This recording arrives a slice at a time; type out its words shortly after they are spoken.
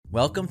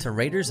Welcome to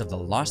Raiders of the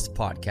Lost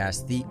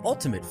Podcast, the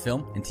ultimate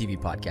film and TV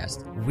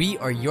podcast. We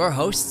are your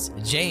hosts,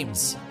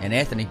 James and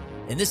Anthony.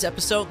 In this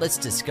episode, let's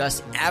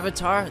discuss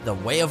Avatar: The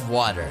Way of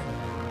Water.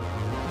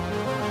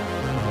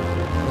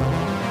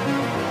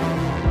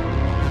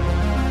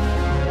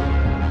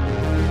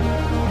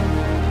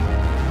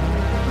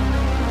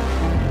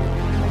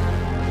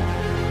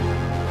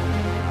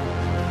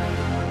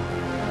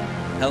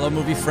 Hello,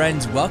 movie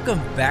friends. Welcome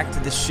back to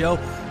the show.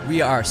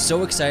 We are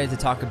so excited to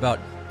talk about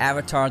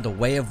Avatar: The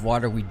Way of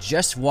Water. We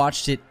just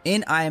watched it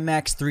in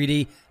IMAX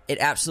 3D. It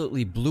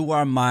absolutely blew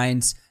our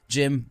minds.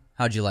 Jim,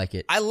 how'd you like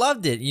it? I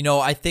loved it.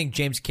 I think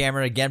James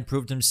Cameron again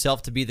proved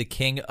himself to be the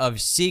king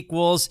of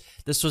sequels.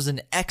 This was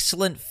an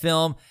excellent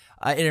film.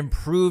 It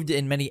improved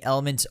in many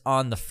elements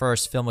on the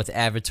first film with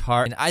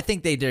Avatar, and I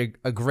think they did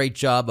a great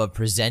job of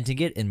presenting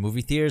it in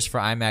movie theaters for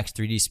IMAX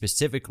 3D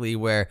specifically,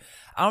 where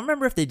I don't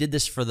remember if they did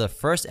this for the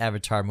first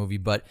Avatar movie,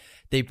 but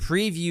they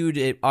previewed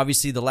it.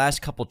 Obviously, the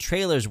last couple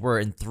trailers were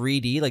in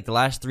 3D, like the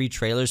last three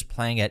trailers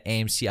playing at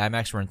AMC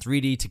IMAX were in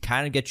 3D to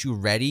kind of get you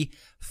ready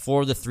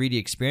for the 3D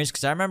experience.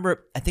 Because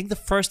I think the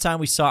first time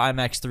we saw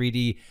IMAX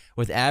 3D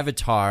with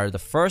Avatar, the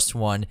first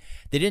one,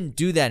 they didn't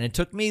do that. And it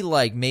took me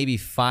like maybe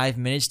 5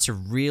 minutes to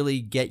really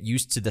get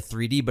used to the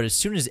 3D. But as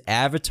soon as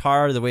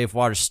Avatar: The Way of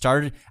Water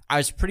started, I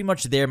was pretty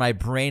much there. My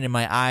brain and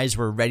my eyes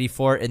were ready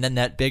for it. And then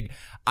that big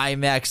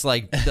IMAX,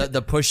 like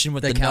the pushing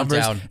with the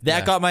numbers,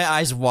 that got my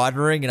eyes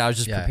watering, and I was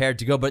just prepared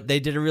to go. But they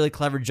did a really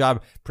clever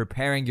job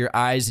preparing your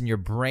eyes and your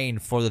brain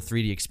for the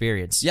 3D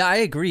experience. Yeah, I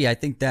agree. I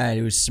think that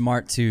it was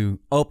smart to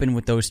open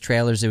with those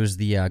trailers. It was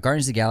the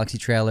Guardians of the Galaxy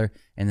trailer,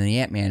 and then the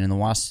Ant-Man and the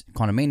Wasp: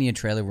 Quantumania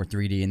trailer were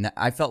 3D, and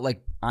I felt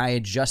like I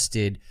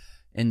adjusted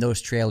in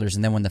those trailers.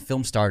 And then when the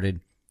film started,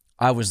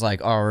 I was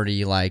like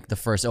already like the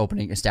first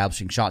opening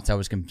establishing shots. I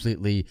was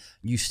completely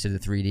used to the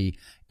 3D.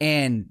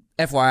 And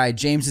FYI,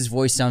 James's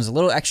voice sounds a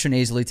little extra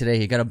nasally today.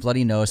 He got a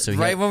bloody nose, so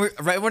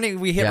when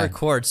we hit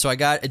record. So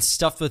it's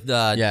stuffed with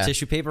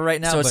tissue paper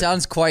right now. So it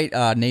sounds quite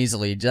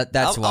nasally.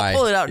 That's why. I'll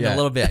pull it out in a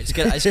little bit.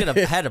 I just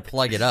had to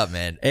plug it up,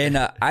 man. And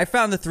I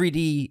found the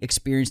 3D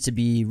experience to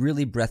be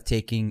really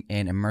breathtaking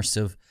and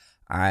immersive.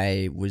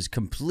 I was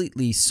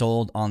completely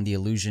sold on the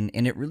illusion,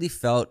 and it really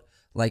felt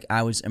like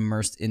I was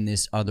immersed in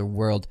this other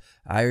world.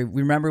 I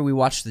remember we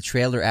watched the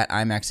trailer at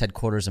IMAX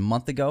headquarters a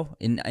month ago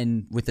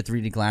in with the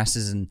 3D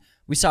glasses, and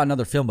we saw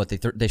another film, but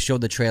they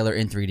showed the trailer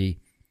in 3D,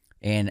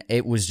 and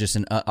it was just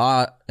an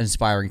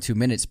awe-inspiring 2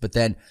 minutes. But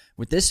then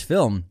with this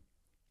film,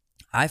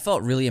 I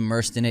felt really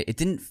immersed in it. It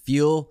didn't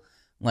feel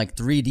like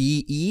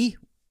 3D-y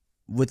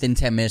within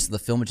 10 minutes of the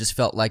film. It just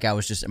felt like I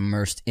was just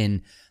immersed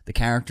in the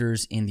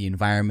characters, in the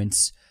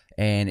environments,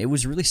 and it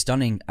was really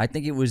stunning. I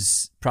think it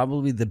was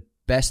probably the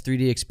best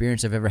 3D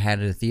experience I've ever had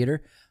at a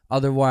theater.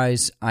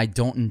 Otherwise, I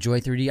don't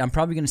enjoy 3D. I'm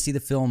probably going to see the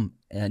film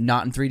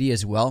not in 3D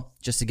as well,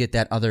 just to get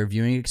that other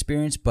viewing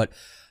experience. But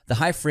the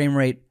high frame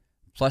rate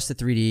plus the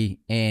 3D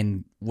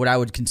and what I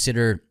would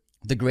consider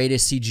the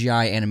greatest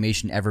CGI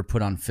animation ever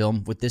put on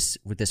film with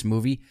this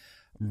movie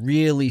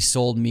really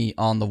sold me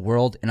on the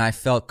world, and I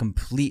felt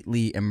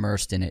completely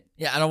immersed in it.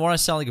 Yeah, I don't want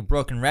to sound like a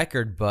broken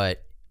record,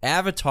 but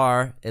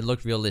Avatar, it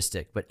looked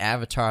realistic. But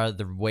Avatar: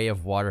 The Way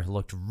of Water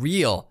looked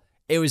real.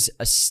 It was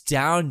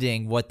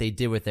astounding what they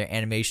did with their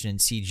animation and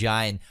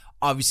CGI, and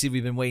obviously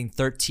we've been waiting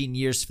 13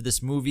 years for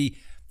this movie.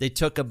 They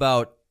took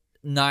about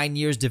 8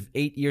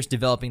 years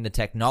developing the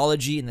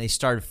technology, and they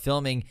started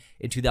filming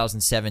in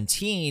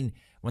 2017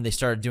 when they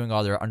started doing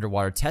all their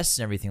underwater tests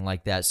and everything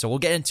like that. So we'll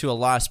get into a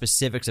lot of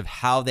specifics of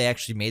how they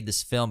actually made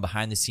this film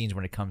behind the scenes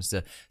when it comes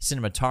to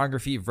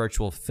cinematography,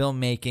 virtual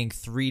filmmaking,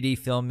 3D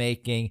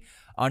filmmaking,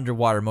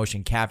 underwater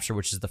motion capture,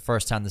 which is the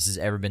first time this has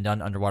ever been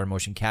done, underwater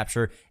motion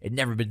capture. It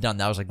never been done.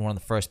 That was like one of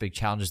the first big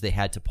challenges they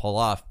had to pull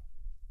off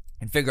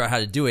and figure out how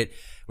to do it,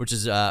 which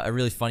is a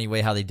really funny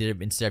way how they did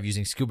it. Instead of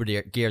using scuba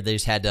gear, they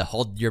just had to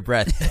hold your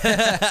breath.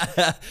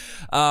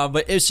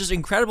 But it's just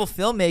incredible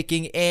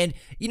filmmaking. And,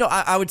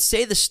 I would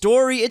say the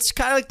story, it's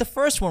kind of like the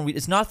first one.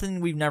 It's nothing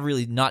we've never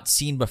really not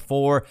seen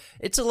before.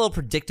 It's a little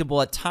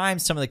predictable at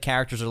times. Some of the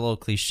characters are a little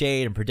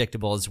cliched and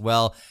predictable as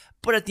well.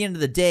 But at the end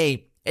of the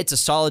day, it's a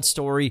solid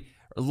story.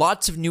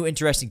 Lots of new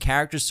interesting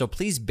characters, so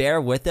please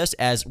bear with us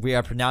as we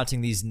are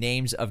pronouncing these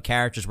names of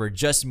characters we're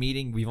just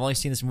meeting. We've only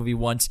seen this movie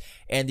once,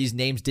 and these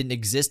names didn't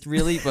exist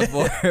really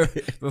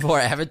before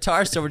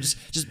Avatar, so we're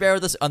just bear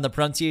with us on the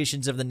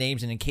pronunciations of the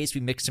names, and in case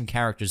we mix some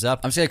characters up.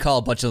 I'm just going to call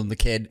a bunch of them the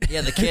kid.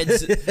 Yeah, the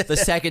kids, the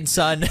second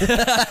son.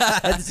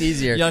 That's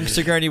easier. Young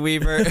Sigourney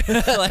Weaver.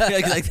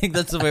 I think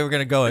that's the way we're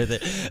going to go with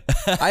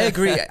it. I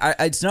agree.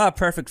 It's not a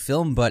perfect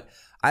film, but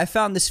I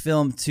found this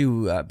film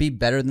to be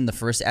better than the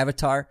first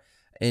Avatar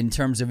in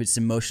terms of its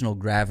emotional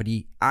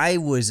gravity. I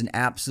was an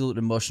absolute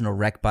emotional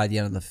wreck by the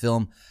end of the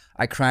film.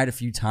 I cried a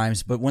few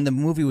times, but when the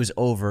movie was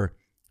over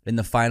and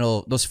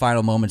those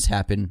final moments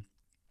happened,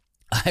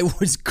 I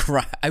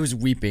was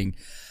weeping.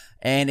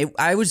 And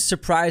I was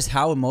surprised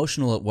how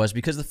emotional it was,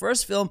 because the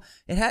first film,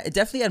 it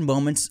definitely had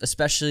moments,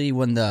 especially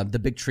when the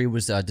big tree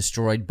was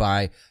destroyed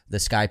by the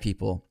Sky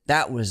People.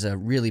 That was a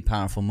really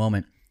powerful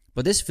moment.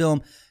 But this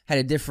film had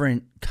a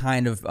different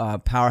kind of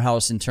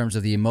powerhouse in terms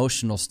of the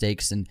emotional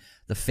stakes and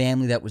the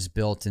family that was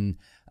built. And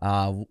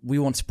we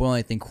won't spoil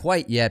anything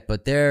quite yet,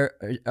 but there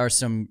are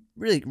some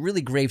really,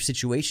 really grave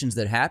situations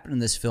that happen in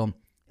this film.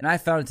 And I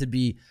found it to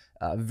be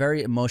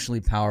very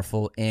emotionally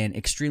powerful and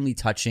extremely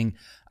touching.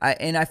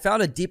 I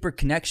found a deeper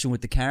connection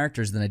with the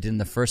characters than I did in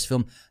the first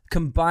film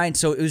combined.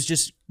 So it was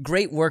just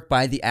great work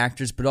by the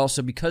actors, but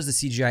also because the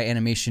CGI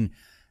animation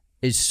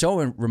is so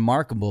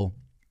remarkable,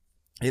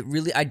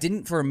 I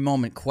didn't for a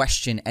moment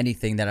question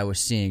anything that I was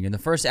seeing. In the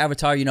first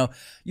Avatar,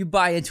 you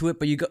buy into it,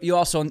 but you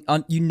also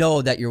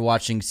know that you're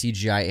watching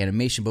CGI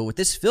animation. But with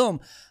this film,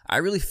 I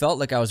really felt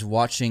like I was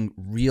watching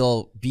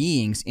real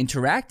beings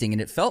interacting,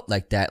 and it felt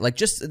like that. Like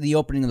just the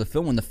opening of the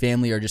film when the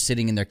family are just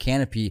sitting in their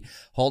canopy,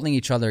 holding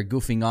each other,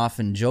 goofing off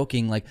and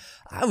joking. Like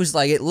I was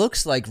like, it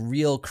looks like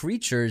real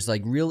creatures,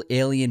 like real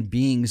alien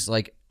beings,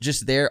 like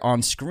just there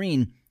on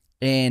screen.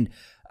 And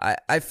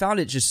I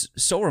found it just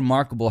so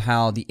remarkable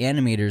how the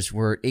animators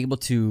were able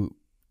to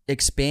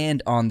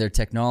expand on their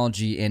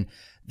technology, and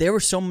there were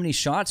so many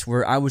shots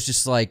where I was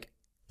just like,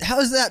 how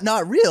is that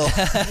not real?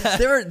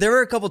 there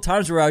were a couple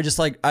times where I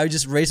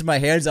just raised my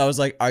hands. I was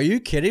like, are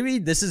you kidding me?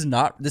 This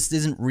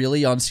isn't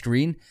really on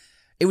screen.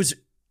 It was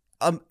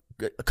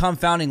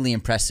confoundingly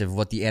impressive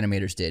what the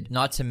animators did.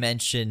 Not to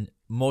mention,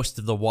 most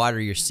of the water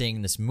you're seeing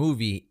in this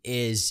movie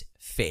is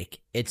fake.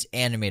 It's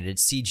animated.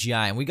 It's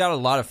CGI. And we got a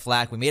lot of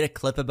flack. We made a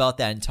clip about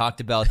that and talked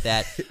about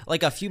that.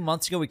 Like a few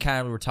months ago, we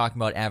kind of were talking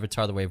about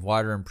Avatar: The Way of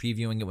Water and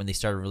previewing it when they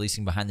started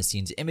releasing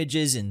behind-the-scenes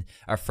images and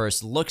our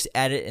first looks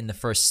at it and the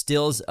first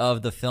stills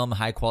of the film,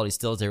 high-quality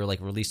stills. They were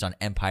like released on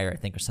Empire, I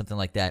think, or something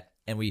like that.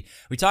 And we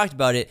talked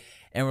about it,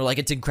 and we're like,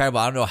 it's incredible.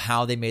 I don't know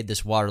how they made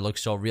this water look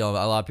so real. A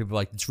lot of people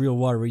are like, it's real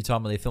water. What are you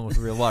talking about? They filmed it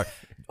with real water.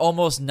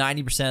 Almost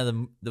 90%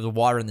 of the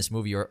water in this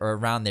movie or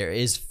around there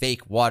is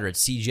fake water.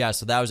 It's CGI.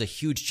 So that was a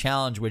huge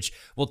challenge, which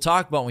we'll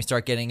talk about when we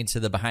start getting into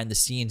the behind the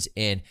scenes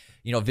and,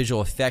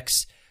 visual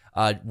effects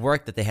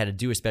work that they had to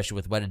do, especially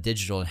with Weta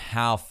Digital, and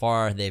how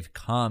far they've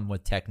come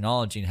with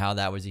technology and how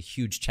that was a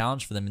huge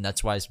challenge for them. And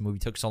that's why this movie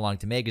took so long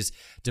to make, is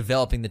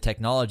developing the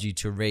technology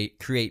to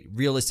create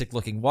realistic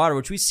looking water,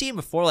 which we've seen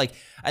before. Like,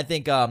 I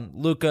think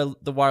Luca,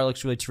 the water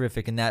looks really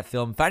terrific in that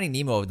film. Finding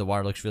Nemo, the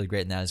water looks really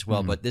great in that as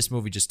well. But this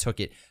movie just took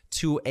it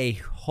to a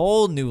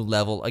whole new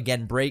level.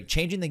 Again,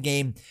 changing the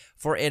game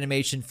for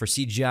animation, for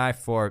CGI,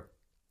 for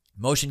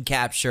motion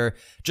capture,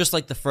 just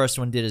like the first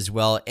one did as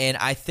well. And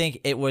I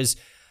think it was...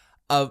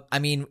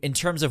 in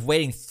terms of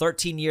waiting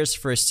 13 years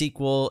for a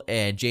sequel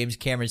and James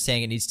Cameron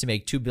saying it needs to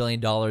make $2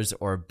 billion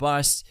or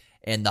bust,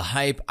 and the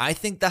hype, I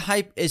think the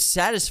hype is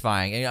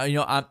satisfying.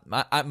 And,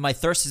 my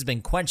thirst has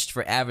been quenched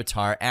for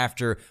Avatar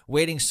after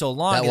waiting so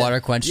long. That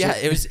water quenched it?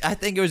 Yeah, I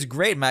think it was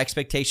great. My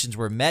expectations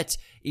were met,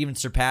 even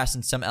surpassed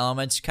in some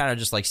elements, kind of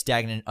just like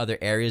stagnant in other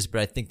areas.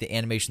 But I think the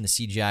animation, the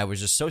CGI was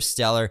just so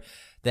stellar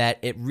that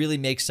it really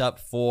makes up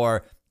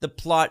for the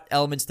plot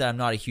elements that I'm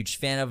not a huge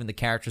fan of and the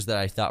characters that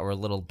I thought were a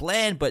little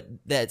bland, but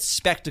that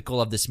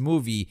spectacle of this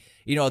movie,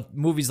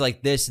 movies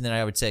like this, and then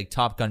I would say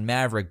Top Gun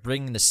Maverick,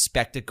 bringing the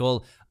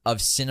spectacle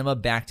of cinema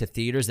back to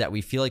theaters that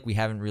we feel like we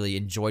haven't really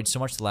enjoyed so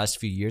much the last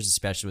few years,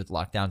 especially with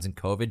lockdowns and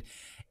COVID.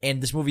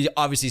 And this movie,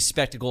 obviously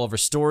spectacle over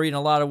story in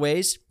a lot of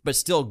ways, but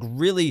still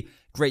really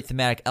great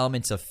thematic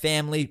elements of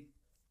family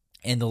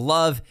and the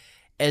love,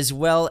 as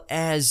well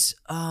as,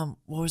 what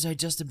was I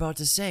just about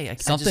to say?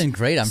 Something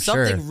great, I'm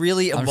sure. Something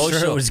really emotional. I'm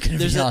sure it was going to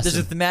be awesome. There's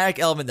a thematic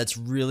element that's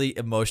really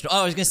emotional.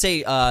 Oh, I was going to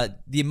say,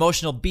 the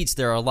emotional beats,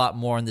 there are a lot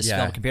more in this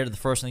film compared to the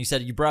first one. You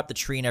said you brought up the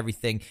tree and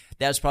everything.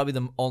 That's probably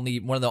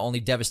one of the only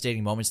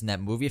devastating moments in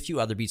that movie. A few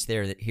other beats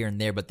here and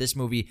there, but this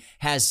movie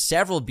has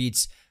several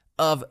beats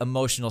of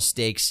emotional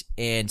stakes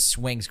and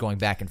swings going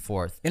back and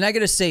forth. And I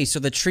gotta say, so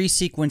the tree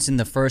sequence in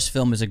the first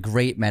film is a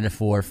great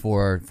metaphor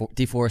for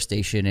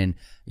deforestation and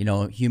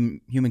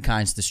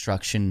humankind's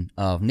destruction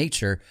of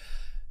nature.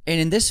 And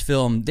in this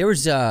film, there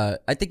was I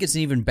think it's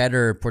an even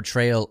better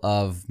portrayal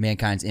of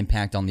mankind's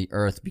impact on the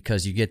earth,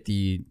 because you get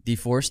the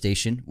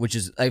deforestation, which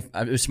is it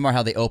was smart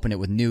how they open it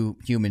with new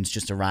humans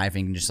just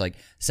arriving and just like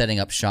setting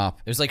up shop.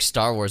 It was like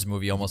Star Wars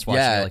movie almost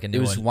watching it like a new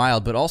one. It was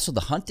wild, but also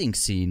the hunting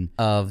scene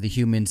of the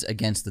humans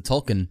against the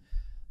Tulkun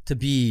to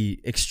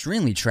be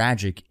extremely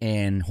tragic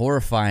and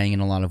horrifying in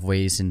a lot of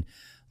ways. And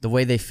the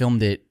way they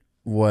filmed it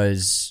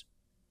was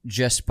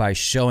just by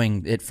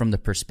showing it from the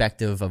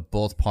perspective of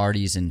both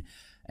parties and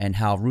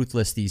how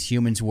ruthless these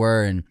humans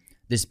were, and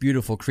this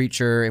beautiful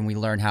creature. And we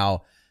learn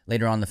how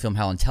later on in the film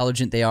how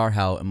intelligent they are,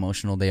 how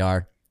emotional they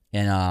are,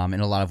 and in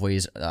a lot of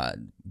ways,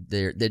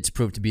 it's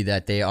proved to be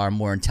that they are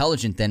more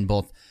intelligent than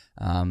both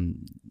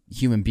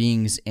human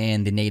beings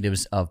and the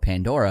natives of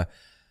Pandora.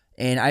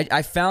 And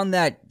I found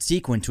that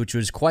sequence, which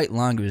was quite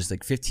long, it was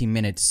like 15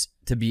 minutes,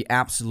 to be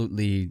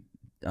absolutely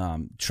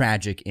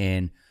tragic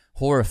and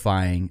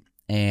horrifying.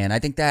 And I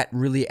think that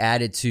really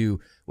added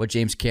to what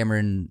James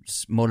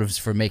Cameron's motives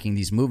for making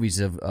these movies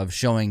of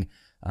showing,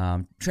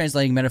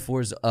 translating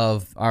metaphors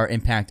of our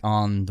impact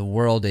on the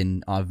world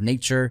and of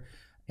nature.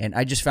 And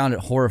I just found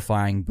it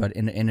horrifying, but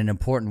in an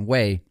important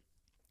way.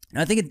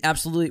 And I think it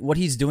absolutely what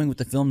he's doing with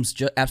the films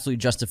absolutely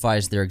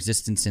justifies their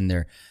existence in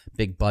their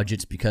big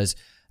budgets because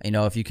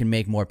if you can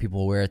make more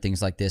people aware of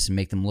things like this and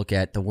make them look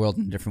at the world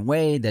in a different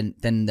way,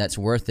 then that's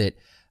worth it.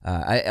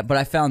 But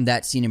I found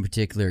that scene in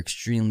particular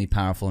extremely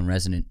powerful and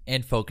resonant.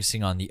 And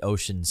focusing on the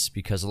oceans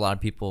because a lot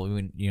of people,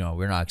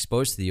 we're not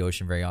exposed to the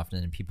ocean very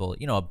often, and people,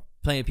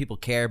 plenty of people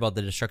care about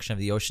the destruction of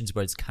the oceans,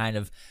 but it's kind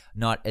of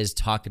not as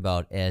talked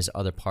about as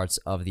other parts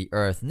of the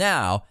earth.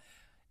 Now,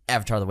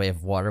 Avatar: The Way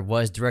of Water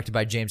was directed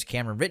by James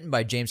Cameron, written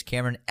by James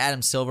Cameron,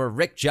 Adam Silver,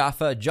 Rick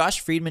Jaffa,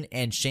 Josh Friedman,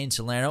 and Shane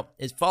Salerno.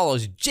 It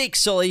follows Jake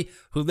Sully,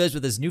 who lives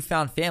with his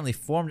newfound family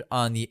formed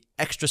on the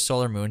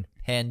extrasolar moon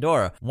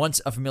Pandora.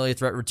 Once a familiar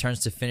threat returns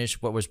to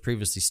finish what was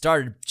previously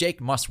started,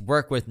 Jake must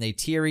work with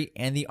Neytiri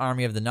and the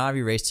army of the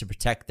Na'vi race to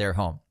protect their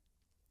home.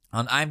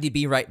 On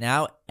IMDb right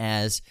now,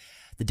 as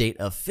the date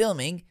of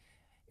filming,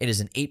 it is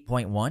an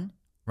 8.1.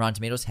 Rotten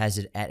Tomatoes has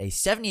it at a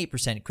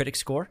 78% critic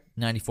score,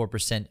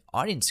 94%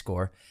 audience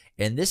score,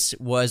 and this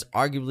was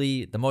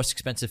arguably the most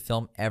expensive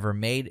film ever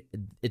made.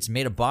 It's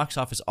made a box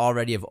office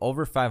already of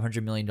over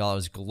 $500 million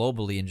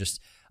globally in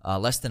just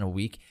less than a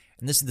week,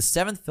 and this is the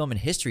seventh film in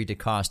history to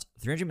cost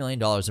 $300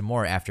 million or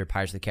more after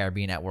Pirates of the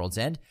Caribbean at World's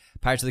End,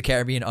 Pirates of the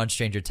Caribbean on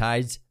Stranger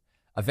Tides,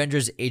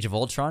 Avengers Age of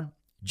Ultron,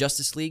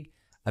 Justice League,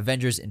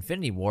 Avengers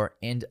Infinity War,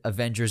 and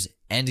Avengers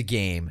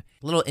Endgame.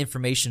 A little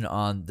information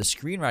on the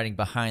screenwriting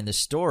behind the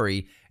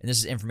story, and this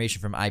is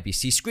information from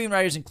IBC.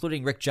 Screenwriters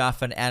including Rick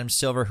Jaffa and Adam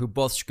Silver, who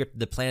both scripted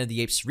the Planet of the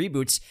Apes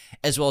reboots,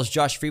 as well as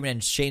Josh Friedman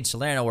and Shane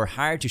Salerno, were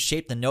hired to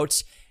shape the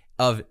notes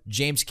of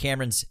James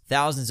Cameron's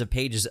thousands of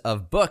pages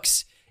of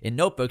books in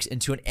notebooks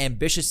into an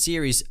ambitious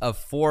series of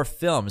 4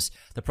 films.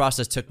 The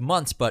process took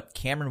months, but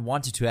Cameron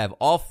wanted to have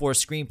all 4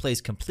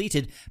 screenplays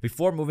completed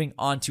before moving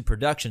on to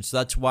production. So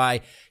that's why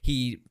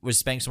he was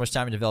spending so much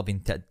time in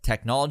developing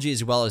technology,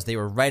 as well as they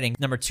were writing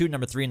number 2,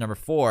 number 3, and number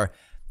 4.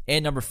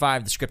 And number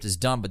 5, the script is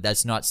done, but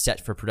that's not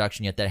set for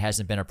production yet. That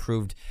hasn't been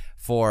approved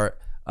for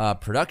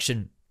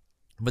production.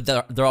 But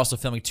they're also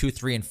filming 2,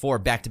 3, and 4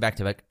 back to back.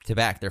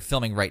 They're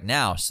filming right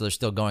now, so they're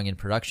still going in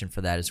production for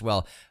that as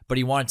well. But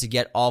he wanted to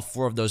get all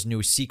 4 of those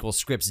new sequel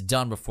scripts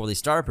done before they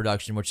started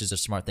production, which is a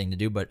smart thing to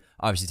do, but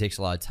obviously takes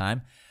a lot of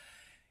time.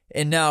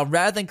 And now,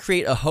 rather than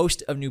create a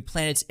host of new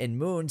planets and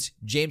moons,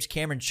 James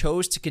Cameron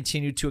chose to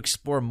continue to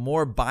explore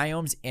more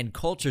biomes and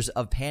cultures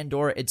of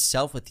Pandora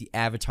itself with the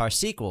Avatar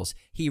sequels.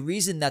 He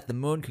reasoned that the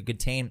moon could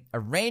contain a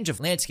range of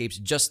landscapes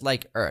just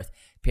like Earth.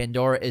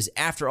 Pandora is,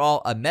 after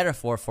all, a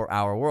metaphor for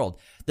our world.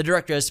 The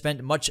director has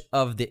spent much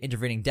of the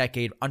intervening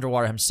decade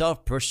underwater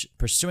himself,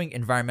 pursuing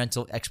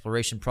environmental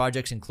exploration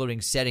projects, including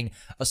setting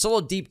a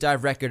solo deep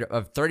dive record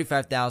of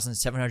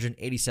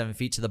 35,787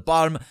 feet to the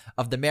bottom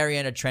of the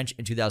Mariana Trench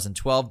in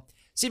 2012.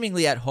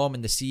 Seemingly at home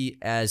in the sea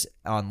as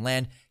on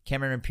land,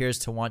 Cameron appears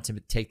to want to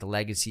take the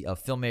legacy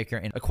of filmmaker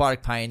and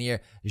aquatic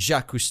pioneer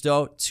Jacques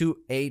Cousteau to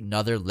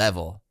another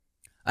level.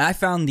 I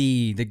found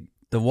the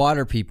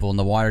water people and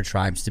the water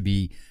tribes to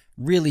be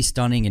really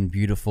stunning and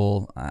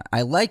beautiful.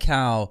 I like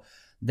how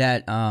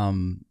that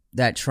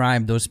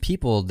tribe, those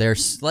people, their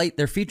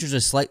features are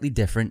slightly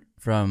different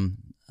from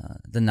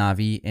the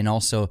Na'vi, and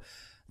also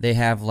they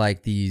have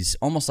like these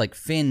almost like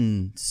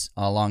fins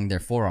along their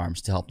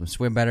forearms to help them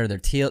swim better. Their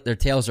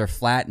tails are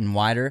flat and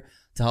wider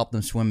to help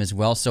them swim as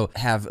well. So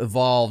have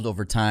evolved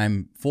over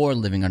time for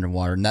living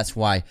underwater, and that's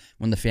why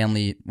when the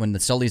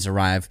Sullys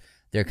arrive,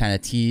 they're kind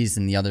of teased,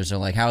 and the others are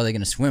like, "How are they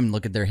going to swim?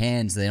 Look at their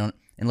hands. They don't."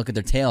 And look at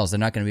their tails. They're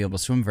not going to be able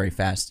to swim very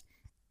fast.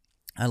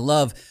 I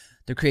love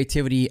the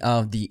creativity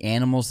of the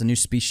animals, the new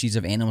species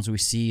of animals we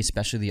see,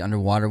 especially the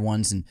underwater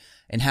ones, and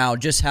how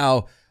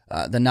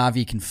the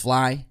Na'vi can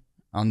fly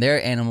on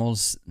their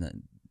animals.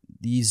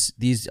 These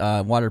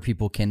water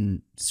people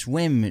can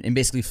swim and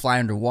basically fly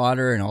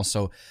underwater. And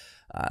also,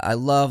 I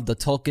love the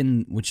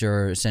Tulkun, which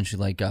are essentially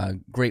like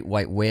great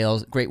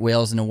whales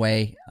in a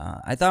way.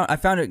 I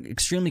found it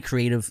extremely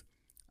creative.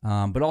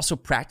 But also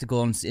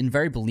practical and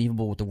very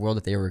believable with the world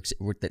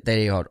that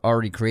they had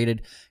already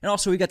created. And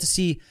also we got to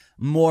see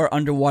more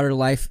underwater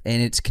life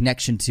and its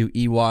connection to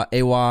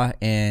Eywa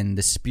and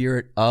the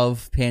spirit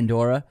of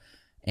Pandora,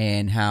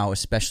 and how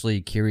especially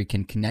Kiri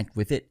can connect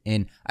with it.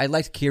 And I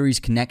liked Kiri's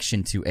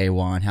connection to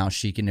Eywa and how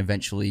she can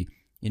eventually,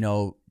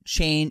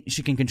 change.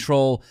 She can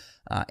control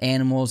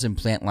animals and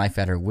plant life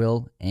at her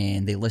will,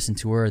 and they listen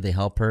to her, they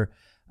help her.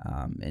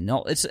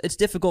 It's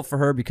difficult for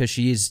her because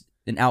she is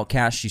an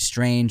outcast. She's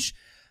strange.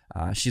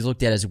 She's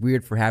looked at as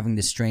weird for having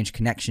this strange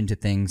connection to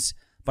things,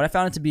 but I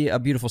found it to be a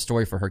beautiful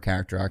story for her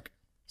character arc.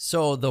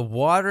 So the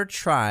water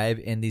tribe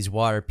and these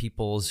water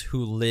peoples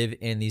who live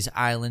in these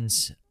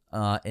islands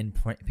in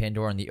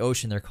Pandora in the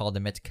ocean, they're called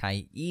the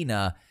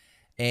Metkayina.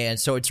 And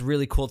so it's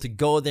really cool to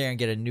go there and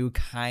get a new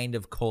kind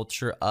of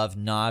culture of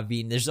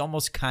Na'vi. And there's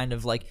almost kind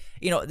of like,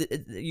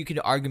 you could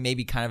argue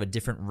maybe kind of a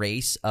different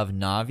race of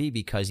Na'vi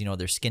because,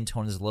 their skin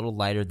tone is a little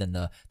lighter than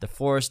the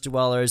forest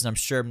dwellers. And I'm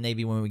sure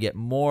maybe when we get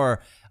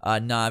more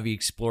Na'vi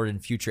explored in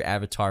future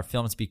Avatar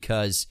films,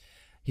 because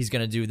He's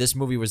going to do, this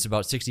movie was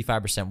about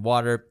 65%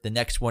 water. The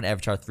next one,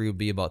 Avatar 3, will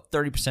be about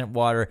 30%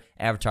 water.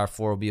 Avatar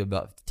 4 will be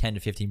about 10 to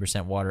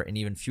 15% water, and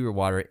even fewer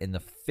water in the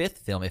fifth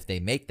film if they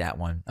make that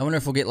one. I wonder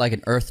if we'll get like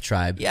an Earth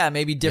tribe. Yeah,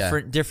 maybe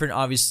different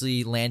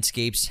obviously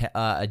landscapes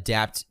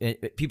adapt.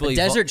 People A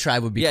desert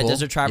tribe would be cool. Yeah,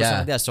 desert tribe or something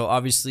like that. So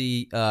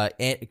obviously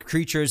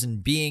creatures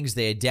and beings,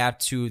 they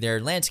adapt to their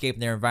landscape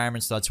and their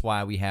environment. So that's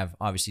why we have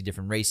obviously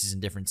different races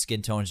and different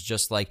skin tones,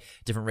 just like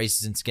different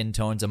races and skin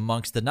tones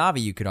amongst the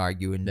Na'vi, you could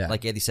argue. And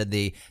like Eddie said,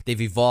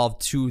 they've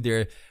evolved to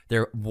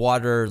their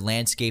water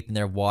landscape and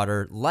their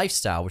water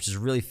lifestyle, which is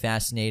really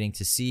fascinating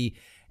to see.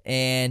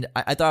 And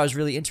I thought it was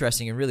really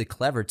interesting and really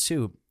clever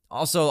too.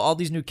 Also, all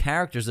these new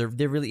characters,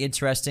 they're really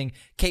interesting.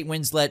 Kate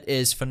Winslet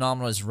is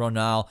phenomenal as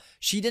Ronal.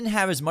 She didn't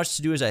have as much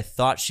to do as I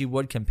thought she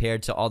would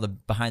compared to all the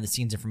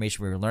behind-the-scenes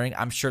information we were learning.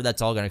 I'm sure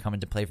that's all going to come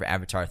into play for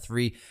Avatar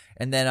 3.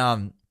 And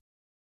then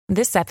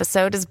This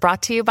episode is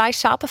brought to you by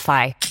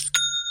Shopify.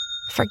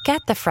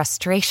 Forget the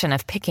frustration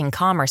of picking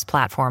commerce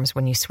platforms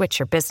when you switch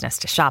your business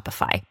to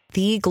Shopify,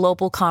 the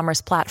global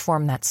commerce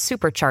platform that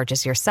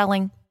supercharges your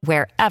selling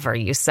wherever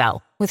you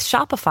sell. With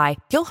Shopify,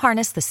 you'll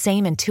harness the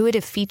same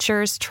intuitive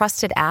features,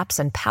 trusted apps,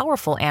 and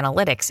powerful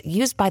analytics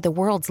used by the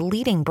world's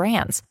leading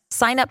brands.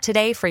 Sign up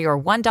today for your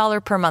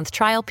 $1 per month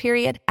trial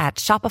period at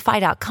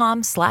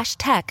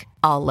shopify.com/tech,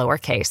 all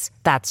lowercase.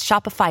 That's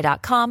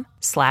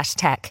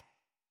shopify.com/tech.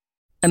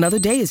 Another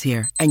day is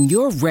here, and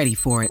you're ready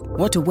for it.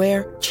 What to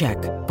wear? Check.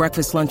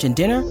 Breakfast, lunch, and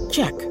dinner?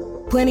 Check.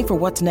 Planning for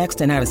what's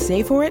next and how to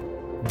save for it?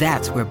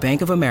 That's where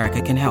Bank of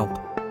America can help.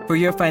 For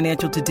your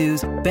financial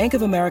to-dos, Bank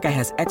of America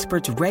has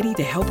experts ready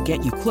to help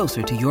get you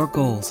closer to your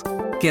goals.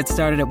 Get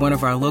started at one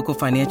of our local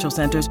financial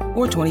centers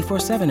or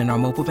 24/7 in our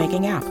mobile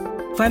banking app.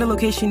 Find a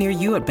location near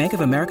you at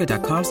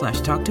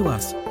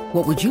bankofamerica.com/talktous.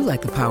 What would you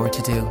like the power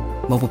to do?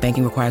 Mobile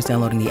banking requires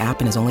downloading the app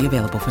and is only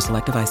available for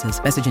select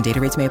devices. Message and data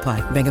rates may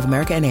apply. Bank of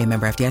America NA,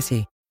 member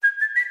FDIC.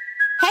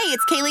 Hey,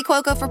 it's Kaylee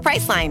Cuoco for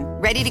Priceline.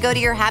 Ready to go to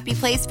your happy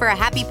place for a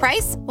happy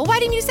price? Well, why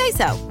didn't you say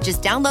so?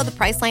 Just download the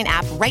Priceline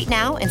app right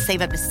now and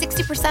save up to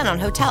 60% on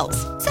hotels.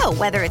 So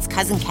whether it's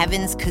Cousin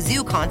Kevin's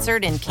Kazoo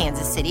Concert in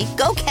Kansas City,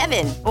 go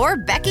Kevin, or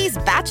Becky's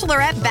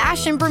Bachelorette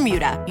Bash in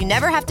Bermuda, you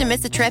never have to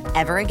miss a trip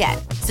ever again.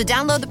 So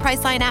download the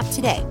Priceline app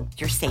today.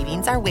 Your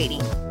savings are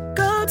waiting.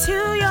 Go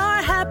to your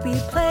happy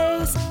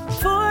place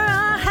for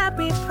a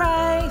happy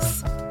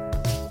price.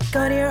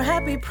 Go to your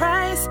happy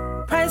price,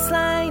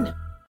 Priceline.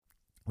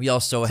 we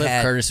also Cliff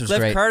had Curtis was Cliff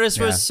great. Curtis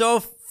Yeah. was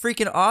so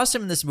freaking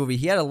awesome in this movie.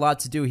 He had a lot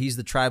to do. He's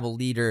the tribal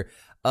leader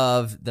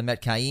of the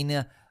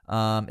Metkayina.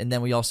 And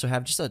then we also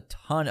have just a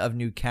ton of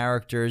new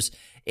characters.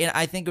 And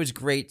I think it was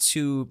great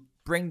to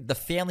bring the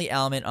family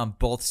element on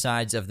both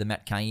sides of the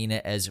Metkayina,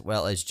 as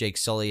well as Jake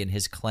Sully and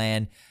his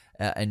clan.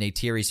 And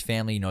Neytiri's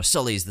family, the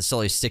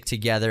Sullys stick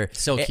together.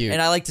 So cute.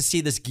 And I like to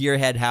see this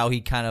gearhead, how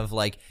he kind of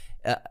like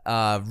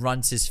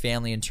runs his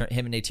family, and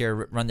him and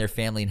Neytiri run their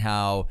family, and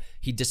how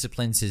he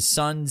disciplines his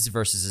sons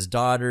versus his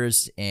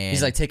daughters. And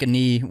He's like, take a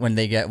knee when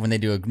they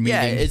do a meeting.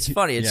 yeah, it's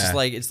funny. It's Yeah. just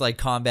like, it's like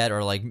combat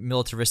or like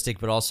militaristic,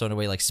 but also in a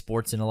way like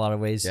sports in a lot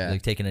of ways. Yeah.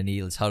 Like taking a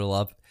knee, let's huddle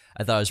up.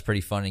 I thought it was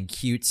pretty fun and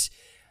cute.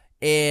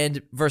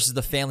 And versus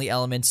the family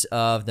elements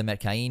of the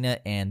Metkayina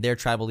and their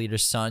tribal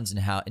leaders' sons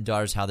and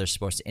daughters, how they're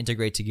supposed to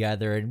integrate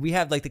together. And we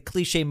have like the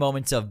cliche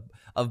moments of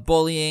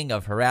bullying,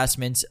 of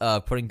harassment,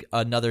 of putting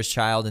another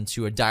child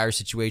into a dire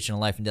situation, a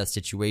life and death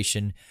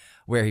situation,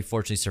 where he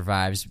fortunately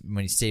survives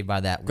when he's saved by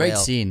that Great whale.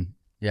 scene.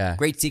 Yeah.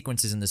 Great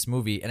sequences in this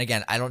movie. And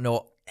again, I don't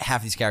know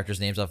half these characters'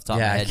 names off the top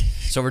of my Yeah. head,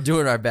 so we're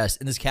doing our best.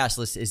 And this cast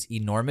list is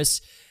enormous.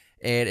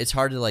 And it's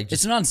hard to like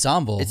just... It's an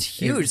ensemble. It's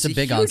huge. It's a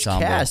big huge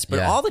ensemble. cast, but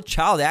Yeah. all the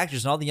child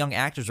actors and all the young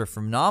actors are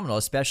phenomenal,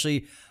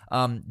 especially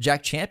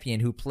Jack Champion,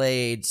 who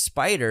played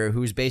Spider,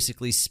 who's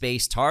basically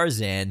Space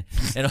Tarzan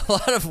in a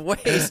lot of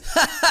ways.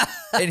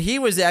 And he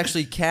was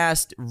actually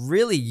cast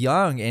really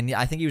young, and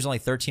I think he was only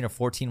 13 or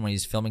 14 when he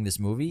was filming this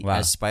movie Wow.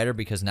 as Spider,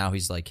 because now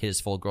he's like hit his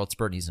full growth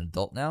spurt and he's an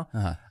adult now.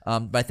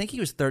 But I think he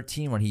was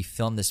 13 when he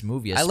filmed this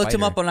movie as I looked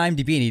him Spider. up on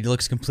IMDb and he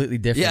looks completely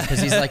different Yeah. because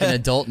he's like an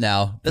adult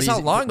now. That's But how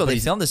he's- long ago but they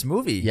he's- filmed this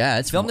movie. Yeah,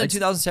 it's filmed in it's-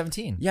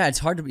 2017. Yeah, it's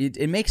hard to.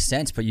 It makes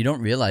sense, but you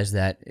don't realize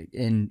that.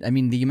 And I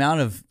mean, the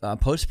amount of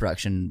post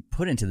production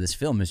put into this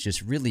film is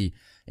just really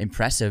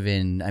impressive.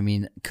 And I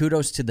mean,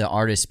 kudos to the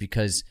artists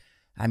because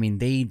I mean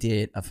they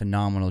did a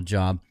phenomenal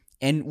job.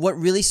 And what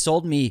really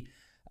sold me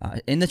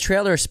in the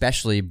trailer,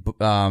 especially,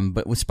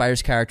 but with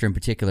Spider's character in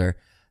particular,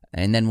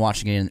 and then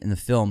watching it in the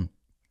film.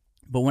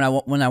 But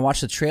when I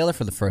watched the trailer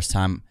for the first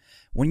time,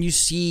 when you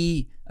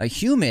see a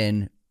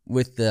human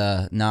with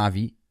the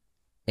Na'vi,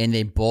 and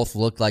they both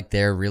look like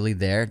they're really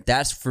there,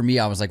 that's for me,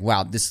 I was like,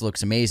 wow, this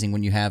looks amazing.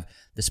 When you have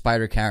the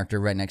Spider character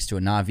right next to a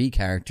Na'vi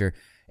character,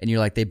 and you're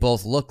like, they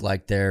both look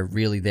like they're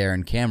really there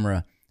in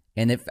camera.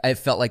 And I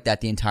felt like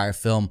that the entire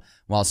film,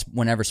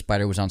 whenever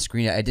Spider was on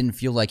screen, I didn't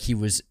feel like he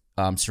was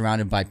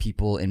surrounded by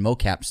people in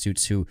mocap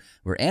suits who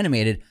were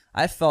animated.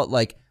 I felt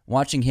like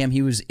watching him,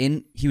 he was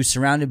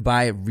surrounded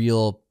by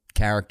real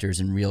characters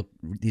and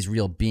these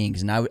real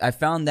beings. And I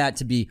found that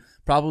to be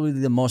probably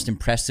the most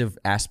impressive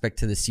aspect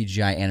to the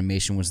CGI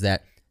animation, was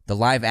that the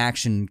live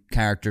action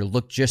character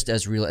looked just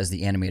as real as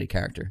the animated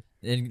character.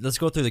 And let's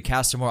go through the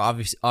cast some more.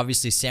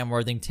 Obviously, Sam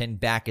Worthington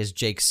back as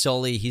Jake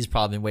Sully. He's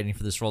probably been waiting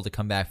for this role to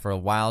come back for a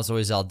while.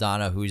 Zoe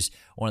Saldana, who's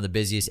one of the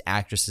busiest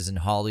actresses in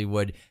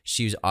Hollywood.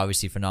 She was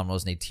obviously phenomenal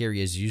as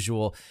Neytiri as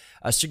usual.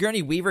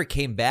 Sigourney Weaver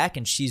came back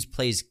and she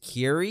plays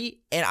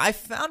Kiri. And I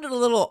found it a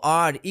little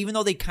odd. Even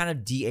though they kind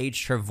of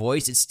de-aged her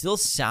voice, it still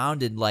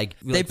sounded like...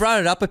 They brought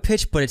it up a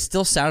pitch, but it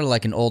still sounded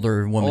like an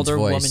older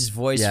woman's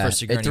voice. For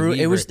Sigourney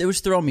Weaver. It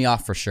was throwing me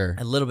off for sure.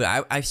 A little bit.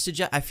 I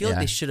feel like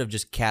they should have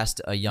just cast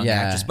a young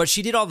actress. But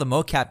she did all the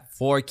mocap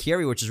for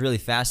Kiri, which is really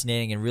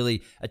fascinating and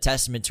really a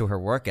testament to her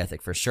work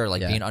ethic for sure.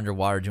 Like being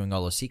underwater, doing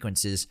all those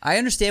sequences. I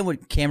understand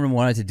what Cameron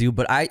wanted to do,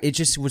 but it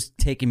just was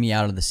taking me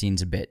out of the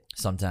scenes a bit.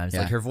 Sometimes.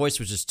 Like her voice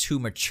was just too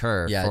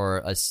mature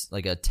for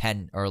a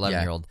 10 or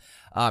 11-year-old.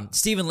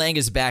 Stephen Lang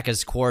is back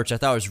as Quaritch. I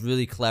thought it was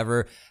really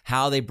clever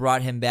how they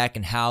brought him back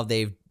and how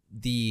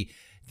the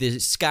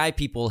Sky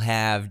people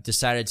have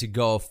decided to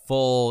go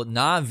full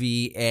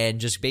Na'vi and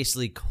just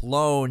basically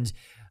cloned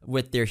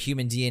with their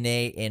human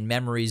DNA and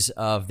memories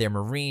of their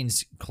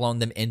Marines, cloned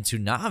them into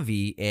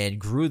Na'vi and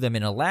grew them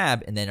in a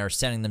lab, and then are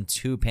sending them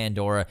to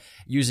Pandora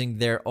using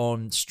their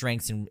own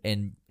strengths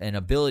and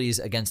abilities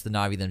against the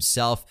Na'vi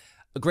themselves.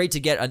 Great to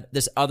get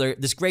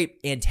this great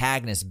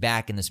antagonist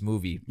back in this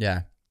movie.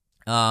 Yeah.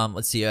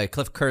 Let's see.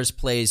 Cliff Curtis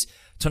plays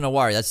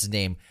Tonawari. That's his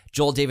name.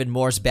 Joel David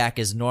Moore's back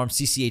as Norm.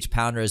 CCH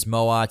Pounder as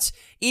Moat.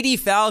 Edie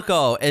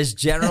Falco as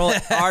General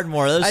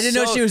Ardmore. I didn't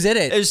know she was in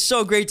it. It was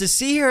so great to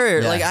see her.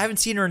 Yeah. Like, I haven't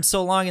seen her in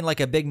so long in like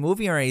a big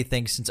movie or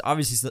anything since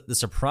obviously The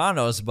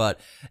Sopranos, but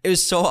it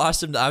was so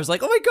awesome. I was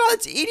like, oh my God,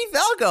 it's Edie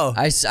Falco.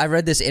 I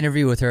read this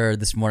interview with her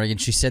this morning,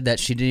 and she said that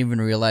she didn't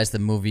even realize the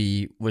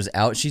movie was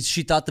out. She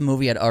thought the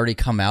movie had already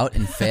come out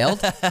and failed,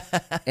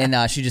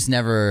 and she just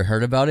never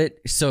heard about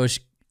it. So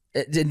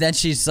and then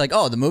she's like,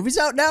 "Oh, the movie's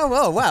out now.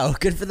 Oh, wow,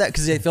 good for that,"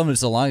 because they filmed it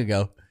so long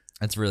ago.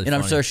 That's really funny.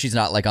 And I'm sure she's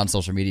not like on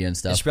social media and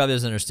stuff. She probably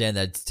doesn't understand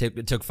that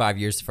it took 5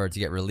 years for it to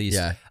get released.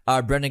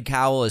 Yeah. Brendan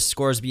Cowell is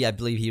Scoresby. I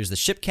believe he was the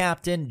ship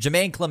captain.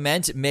 Jermaine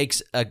Clement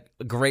makes a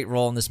great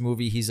role in this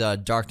movie. He's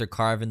Dr.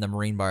 Carvin, the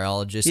marine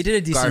biologist. He did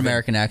a decent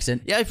American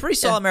accent. Yeah, pretty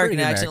solid American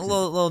accent. A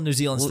little New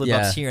Zealand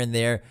slip-ups here and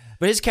there.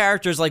 But his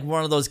character is like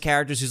one of those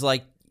characters who's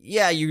like,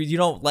 yeah, you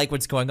don't like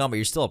what's going on, but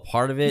you're still a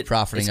part of it.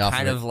 Profiting off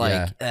kind of it.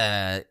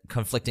 Like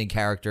conflicting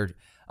character.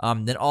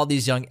 Then all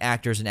these young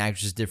actors and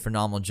actresses did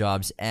phenomenal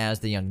jobs as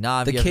the young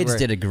Na'vi. The kids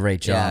did a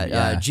great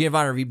job.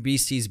 Giovanni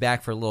Ribisi's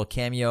back for a little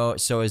cameo.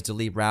 So is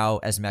Dileep Rao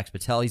as Max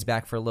Patel. He's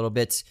back for a little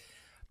bit.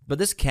 But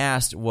this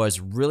cast was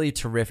really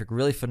terrific,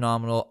 really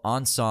phenomenal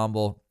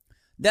ensemble.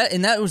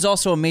 That was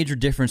also a major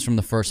difference from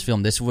the first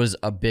film. This was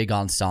a big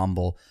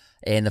ensemble,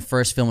 and the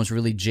first film was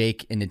really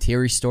Jake and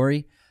Neytiri's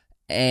story.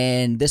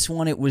 And this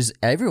one, it was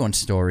everyone's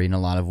story in a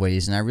lot of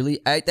ways. And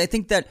I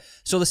think that,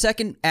 so the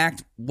second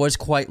act was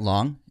quite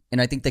long, and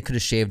I think they could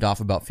have shaved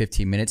off about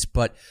 15 minutes.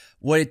 But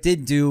what it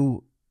did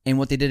do, and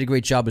what they did a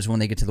great job is when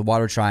they get to the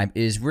Water Tribe,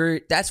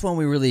 that's when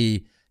we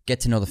really get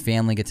to know the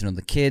family, get to know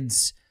the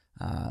kids.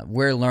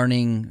 We're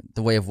learning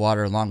the way of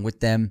water along with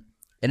them.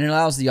 And it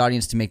allows the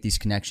audience to make these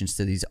connections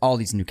to all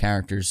these new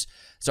characters.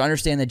 So I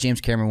understand that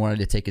James Cameron wanted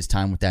to take his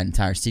time with that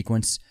entire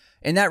sequence.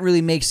 And that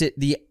really makes it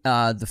the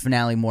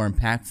finale more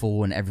impactful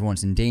when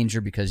everyone's in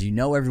danger because you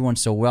know everyone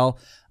so well.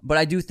 But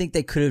I do think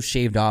they could have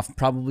shaved off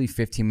probably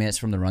 15 minutes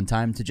from the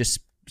runtime to just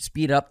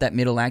speed up that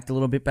middle act a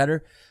little bit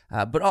better.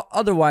 But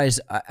otherwise,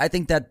 I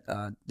think that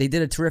they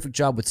did a terrific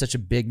job with such a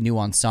big new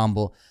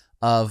ensemble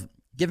of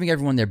giving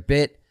everyone their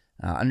bit,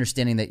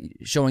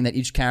 showing that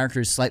each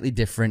character is slightly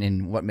different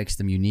in what makes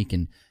them unique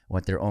and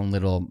what their own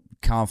little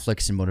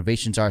conflicts and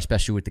motivations are,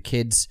 especially with the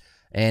kids.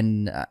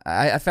 And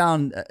I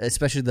found,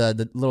 especially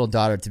the little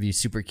daughter, to be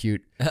super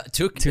cute.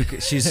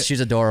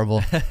 She's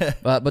adorable.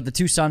 But the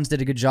two sons did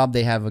a good job.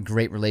 They have a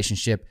great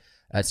relationship.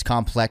 It's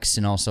complex,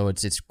 and also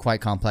it's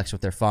quite complex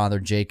with their father,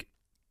 Jake,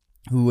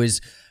 who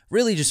is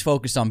really just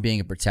focused on being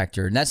a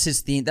protector, and that's his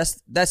theme.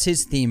 That's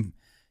his theme,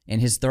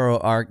 and his thorough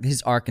arc.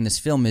 His arc in this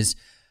film is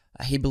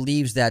he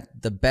believes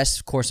that the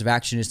best course of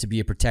action is to be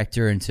a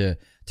protector and to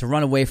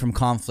run away from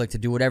conflict, to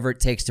do whatever it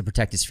takes to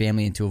protect his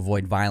family and to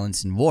avoid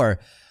violence and war.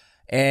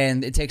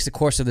 And it takes the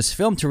course of this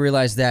film to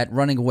realize that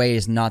running away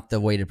is not the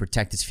way to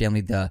protect his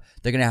family. They're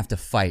going to have to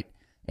fight.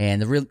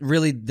 And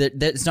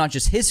it's not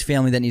just his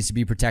family that needs to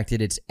be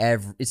protected. It's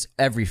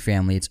every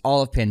family. It's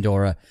all of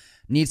Pandora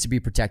needs to be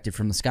protected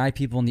from the Sky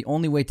People. And the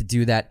only way to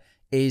do that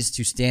is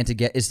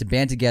to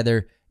band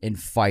together and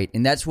fight.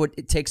 And that's what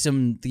it takes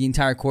him the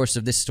entire course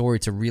of this story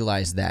to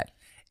realize that.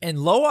 And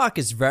Loak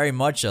is very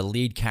much a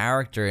lead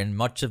character in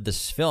much of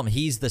this film.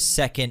 He's the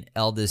second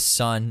eldest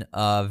son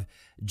of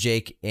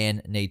Jake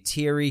and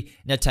Neytiri.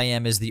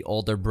 Netayem is the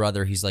older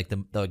brother. He's like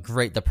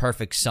the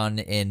perfect son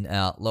in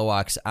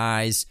Loak's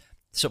eyes.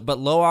 But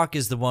Loak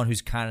is the one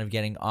who's kind of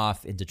getting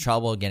off into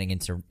trouble, getting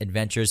into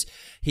adventures.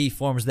 He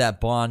forms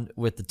that bond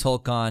with the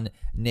Tulkon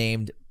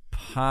named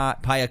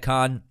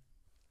Payakan,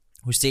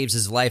 who saves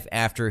his life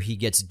after he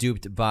gets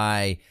duped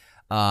by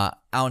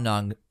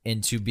Aonang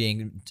into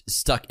being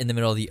stuck in the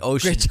middle of the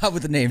ocean. Great job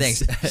with the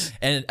names. Thanks.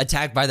 And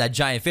attacked by that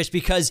giant fish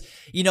because,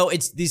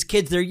 it's these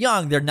kids, they're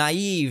young, they're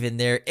naive, and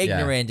they're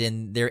ignorant,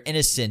 and they're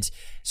innocent.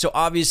 So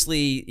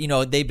obviously,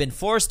 they've been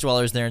forest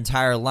dwellers their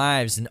entire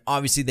lives, and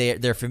obviously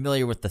they're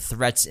familiar with the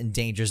threats and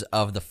dangers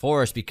of the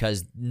forest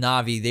because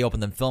Na'vi, they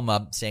open the film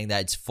up saying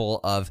that it's full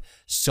of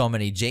so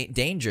many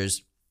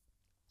dangers.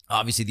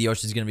 Obviously, the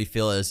ocean is going to be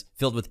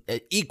filled with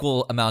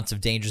equal amounts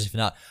of dangers, if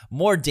not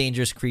more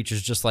dangerous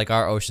creatures, just like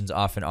our oceans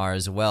often are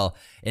as well.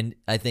 And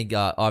I think,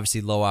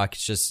 obviously, Lo'ak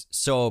is just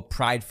so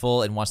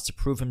prideful and wants to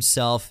prove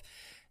himself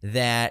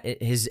that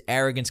his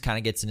arrogance kind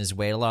of gets in his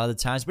way a lot of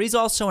the times. But he's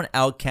also an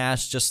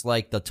outcast, just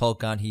like the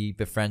Tulkun. He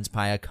befriends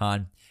Paya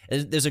Khan.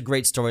 There's a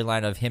great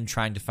storyline of him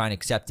trying to find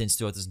acceptance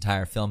throughout this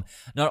entire film,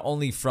 not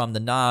only from the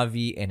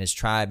Na'vi and his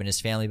tribe and his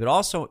family, but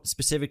also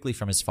specifically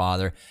from his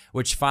father,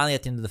 which finally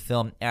at the end of the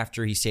film,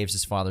 after he saves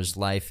his father's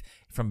life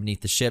from beneath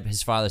the ship,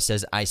 his father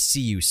says, "I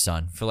see you,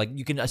 son." For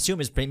you can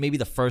assume it's maybe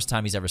the first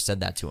time he's ever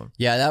said that to him.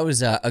 Yeah, that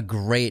was a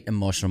great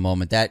emotional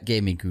moment. That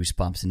gave me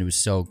goosebumps, and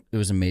it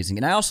was amazing.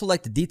 And I also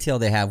like the detail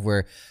they have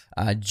where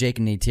Jake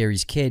and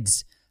Neytiri's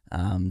kids,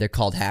 they're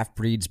called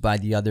half-breeds by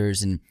the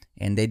others, and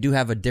they do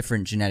have a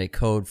different genetic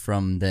code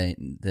from the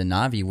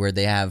Na'vi where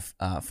they have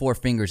 4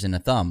 fingers and a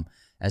thumb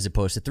as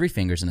opposed to 3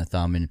 fingers and a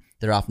thumb, and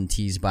they're often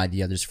teased by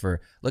the others for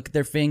look at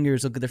their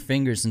fingers.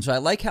 And so I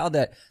like how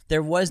that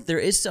there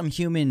is some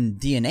human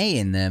DNA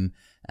in them,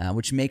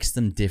 which makes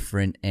them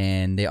different,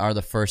 and they are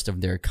the first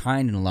of their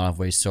kind in a lot of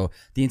ways. So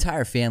the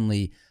entire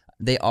family,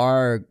 they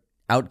are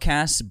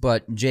outcasts,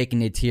 but Jake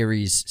and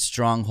Neytiri's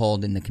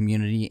stronghold in the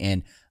community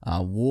and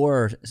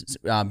war,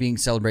 being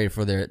celebrated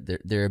for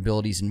their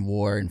abilities in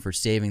war and for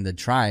saving the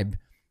tribe,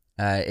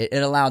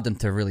 it allowed them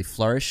to really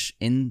flourish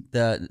in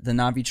the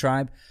Na'vi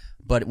tribe.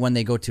 But when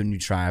they go to a new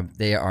tribe,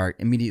 they are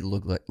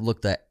immediately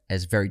looked at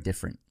as very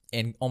different.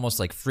 And almost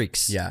like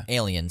freaks, Yeah.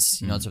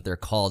 aliens, that's what they're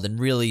called. And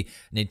really,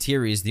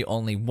 Neytiri is the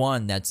only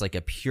one that's like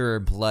a pure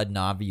blood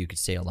Na'vi, you could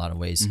say a lot of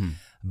ways.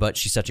 But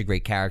she's such a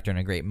great character and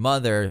a great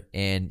mother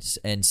and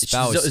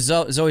spouse.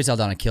 Zoe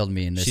Saldana killed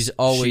me in this.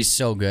 She's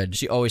so good.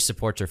 She always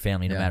supports her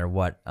family no matter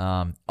what.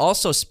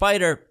 Also,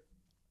 Spider,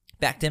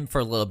 back to him for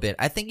a little bit.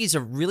 I think he's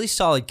a really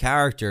solid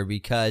character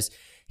because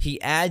he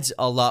adds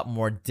a lot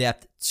more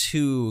depth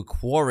to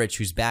Quaritch,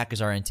 who's back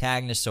as our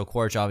antagonist. So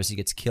Quaritch obviously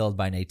gets killed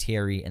by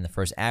Neytiri in the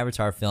first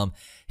Avatar film.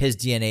 His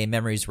DNA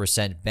memories were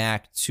sent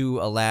back to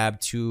a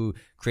lab to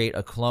create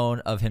a clone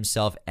of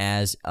himself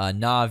as a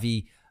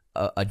Na'vi,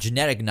 a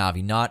genetic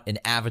Na'vi, not an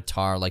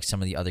Avatar like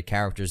some of the other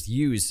characters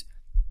use,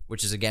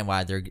 which is again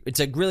why it's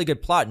a really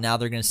good plot. Now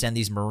they're going to send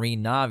these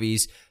marine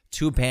Na'vis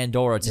to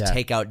Pandora to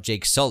take out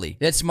Jake Sully.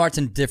 It's smart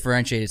to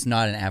differentiate. It's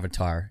not an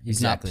Avatar. He's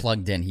Exactly. not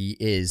plugged in. He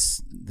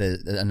is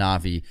a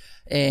Na'vi.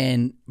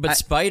 But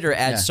Spider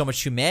adds so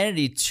much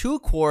humanity to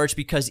Quaritch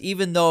because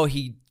even though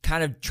he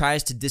kind of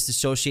tries to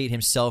disassociate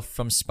himself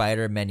from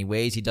Spider in many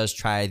ways, he does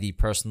try the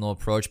personal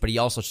approach, but he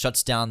also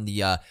shuts down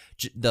the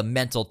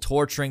mental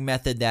torturing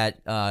method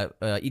that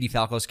Edie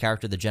Falco's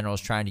character, the general,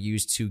 is trying to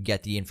use to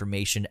get the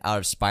information out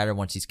of Spider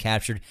once he's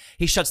captured.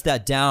 He shuts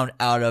that down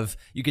out of,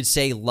 you could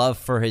say, love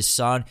for his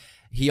son.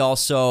 He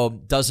also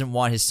doesn't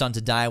want his son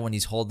to die when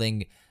he's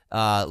holding...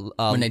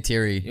 when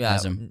Neytiri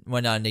has him.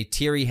 When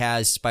Neytiri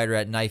has Spider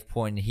at knife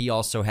point, and he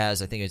also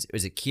has, I think it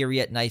was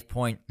Kiri at knife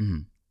point.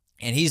 Mm-hmm.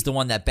 And he's the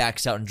one that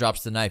backs out and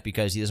drops the knife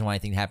because he doesn't want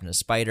anything to happen to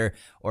Spider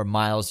or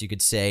Miles, you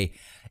could say.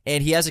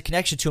 And he has a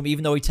connection to him,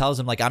 even though he tells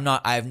him, like,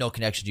 I have no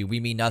connection to you. We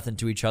mean nothing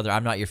to each other.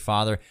 I'm not your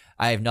father.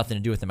 I have nothing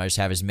to do with him. I just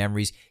have his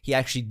memories. He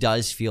actually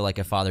does feel like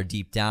a father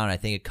deep down. I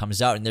think it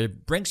comes out. And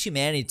it brings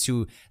humanity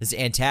to this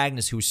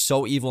antagonist who's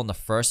so evil in the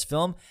first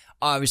film.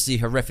 Obviously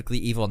horrifically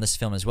evil in this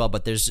film as well,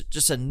 but there's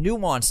just a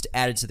nuance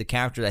added to the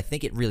character that I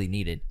think it really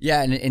needed.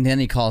 Yeah, and then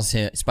he calls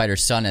him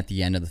Spider's son at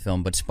the end of the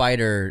film, but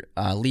Spider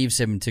leaves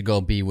him to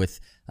go be with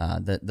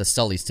the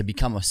Sullys, to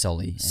become a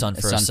Sully. Son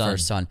for a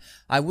son.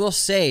 I will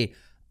say,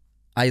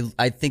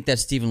 I think that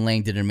Stephen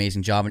Lang did an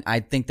amazing job, and I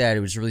think that it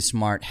was really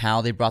smart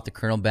how they brought the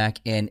Colonel back,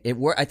 and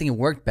I think it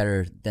worked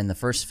better than the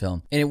first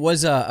film. And it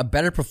was a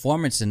better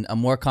performance and a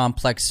more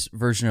complex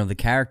version of the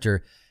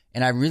character.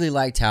 And I really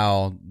liked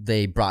how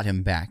they brought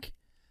him back.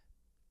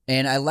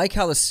 And I like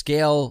how the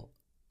scale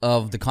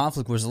of the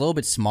conflict was a little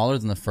bit smaller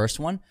than the first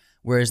one.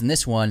 Whereas in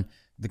this one,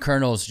 the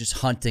Colonel's just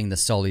hunting the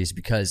Sullys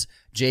because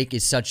Jake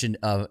is such an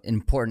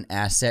important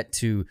asset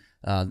to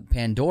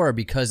Pandora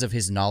because of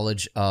his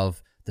knowledge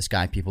of the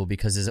Sky People,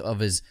 because of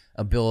his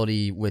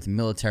ability with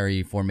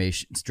military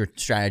formation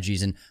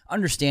strategies and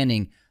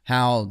understanding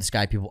how the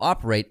Sky People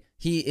operate.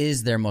 He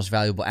is their most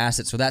valuable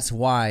asset. So that's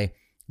why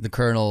the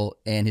Colonel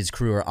and his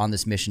crew are on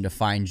this mission to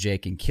find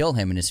Jake and kill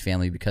him and his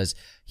family, because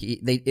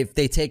if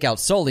they take out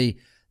Sully,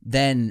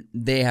 then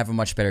they have a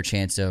much better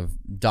chance of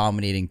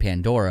dominating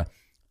Pandora.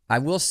 I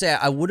will say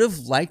I would have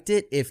liked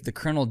it if the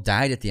Colonel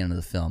died at the end of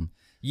the film.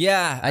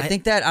 Yeah. I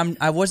think that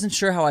I wasn't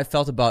sure how I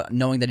felt about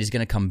knowing that he's going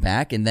to come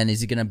back and then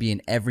is he going to be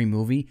in every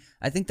movie.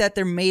 I think that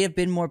there may have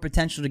been more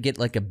potential to get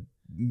like a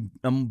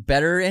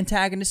better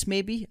antagonist,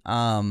 maybe,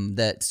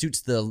 that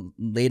suits the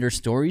later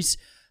stories.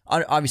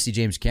 Obviously,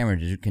 James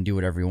Cameron can do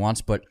whatever he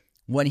wants, but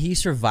when he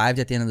survived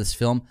at the end of this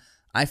film,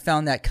 I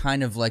found that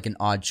kind of like an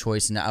odd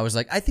choice, and I was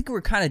like, I think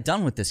we're kind of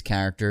done with this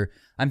character.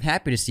 I'm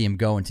happy to see him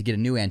go and to get a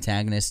new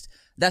antagonist.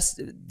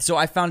 So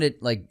I found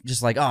it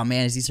just like, oh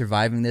man, is he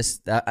surviving this?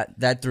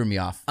 That threw me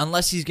off.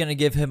 Unless he's going to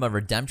give him a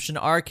redemption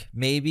arc,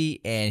 maybe,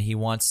 and he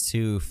wants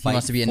to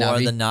fight to be for a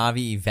Na'vi? the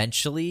Na'vi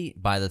eventually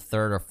by the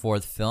third or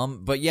fourth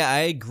film. But yeah, I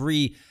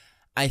agree.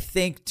 I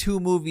think 2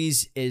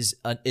 movies is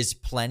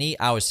plenty.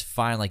 I was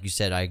fine, like you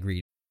said. I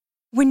agree.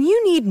 When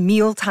you need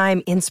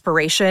mealtime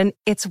inspiration,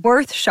 it's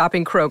worth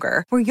shopping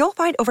Kroger, where you'll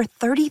find over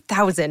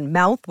 30,000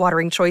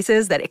 mouth-watering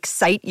choices that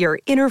excite your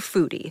inner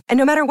foodie. And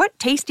no matter what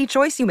tasty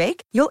choice you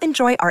make, you'll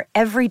enjoy our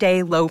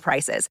everyday low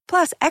prices,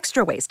 plus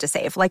extra ways to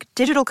save, like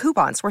digital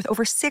coupons worth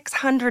over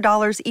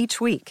 $600 each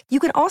week. You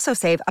can also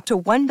save up to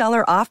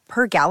 $1 off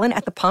per gallon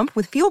at the pump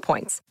with fuel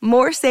points.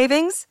 More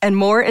savings and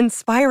more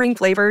inspiring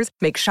flavors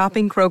make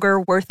shopping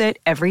Kroger worth it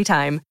every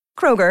time.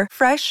 Kroger,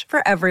 fresh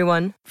for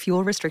everyone.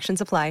 Fuel restrictions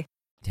apply.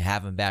 To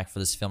have him back for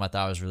this film, I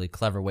thought it was a really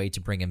clever way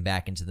to bring him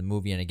back into the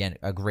movie. And again,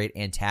 a great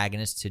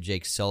antagonist to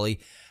Jake Sully.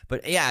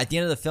 But yeah, at the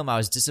end of the film, I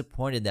was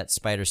disappointed that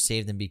Spider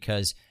saved him,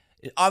 because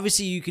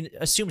obviously you can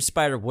assume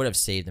Spider would have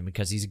saved him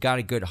because he's got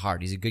a good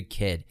heart. He's a good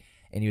kid.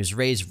 And he was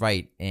raised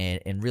right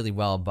and really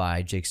well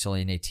by Jake Sully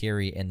and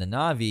Neytiri and the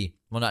Na'vi.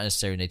 Well, not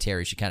necessarily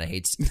Neytiri. She kind of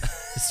hates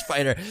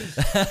Spider.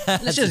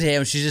 It's just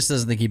him. She just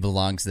doesn't think he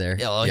belongs there.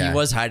 Yeah, well, he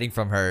was hiding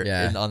from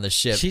her on the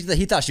ship.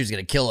 He thought she was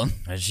going to kill him.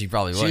 She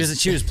probably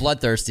was. She was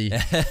bloodthirsty.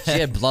 She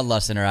had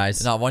bloodlust in her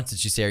eyes. Not once did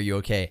she say, "Are you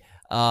okay?"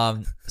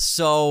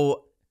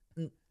 So,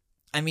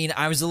 I mean,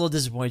 I was a little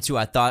disappointed too.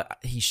 I thought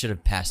he should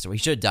have passed away. He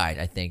should have died,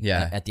 I think,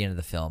 at the end of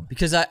the film.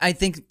 Because I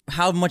think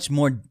how much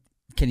more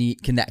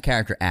can that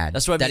character add?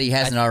 That's what I that mean. He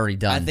hasn't already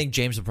done. I think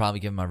James will probably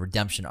give him a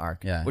redemption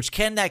arc. Yeah. Which,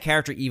 can that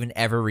character even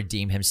ever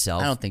redeem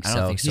himself? I don't think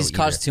so. He's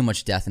caused too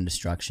much death and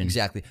destruction.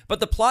 Exactly.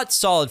 But the plot's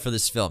solid for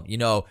this film.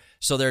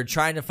 So they're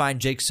trying to find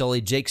Jake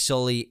Sully. Jake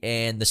Sully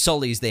and the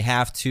Sullys, they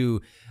have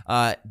to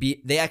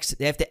they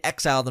have to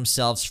exile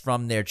themselves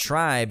from their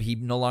tribe. He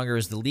no longer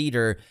is the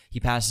leader. He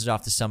passes it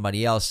off to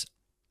somebody else.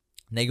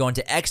 And they go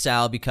into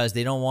exile because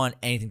they don't want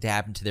anything to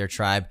happen to their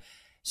tribe.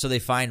 So they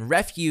find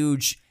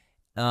refuge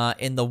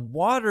in the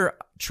water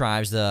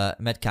tribes, the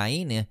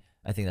Metcaine.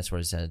 I think that's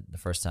what it said the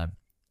first time.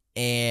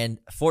 And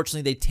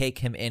fortunately, they take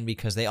him in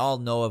because they all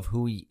know of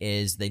who he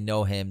is. They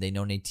know him. They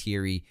know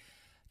Neytiri.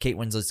 Kate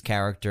Winslet's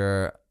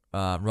character,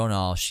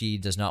 Ronal, she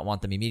does not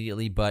want them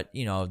immediately, but,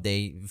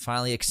 they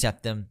finally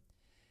accept them,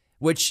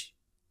 which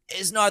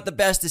is not the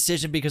best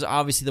decision because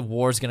obviously the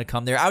war is going to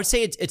come there. I would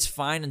say it's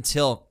fine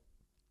until,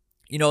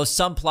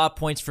 some plot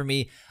points for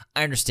me.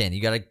 I understand.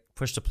 You got to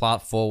push the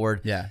plot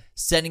forward. Yeah.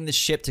 Sending the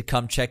ship to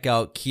come check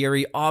out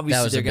Kiri.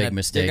 Obviously, they're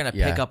going to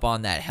pick up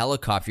on that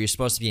helicopter. You're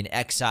supposed to be in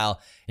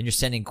exile, and you're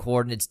sending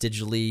coordinates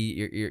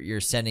digitally.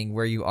 You're sending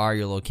where you are,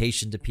 your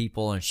location to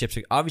people and ships.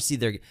 Obviously,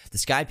 the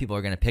sky people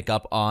are going to pick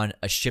up on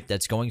a ship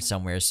that's going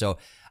somewhere. So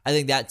I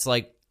think that's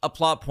like a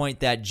plot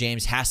point that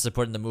James has to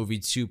put in the movie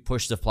to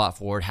push the plot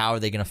forward. How are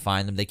they going to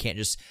find them? They can't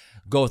just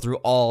go through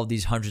all of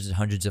these hundreds and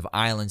hundreds of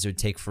islands. It would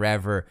take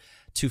forever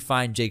to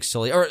find Jake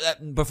Sully, or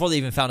before they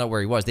even found out where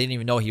he was. They didn't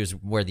even know he was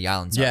where the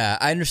islands are. Yeah,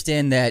 I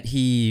understand that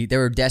they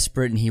were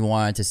desperate and he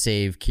wanted to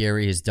save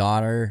Kiri, his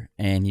daughter,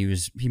 and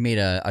he made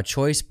a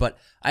choice, but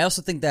I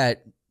also think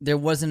that there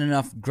wasn't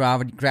enough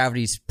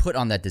gravities put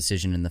on that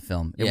decision in the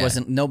film. It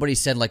wasn't, nobody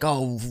said like,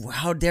 oh,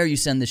 how dare you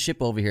send the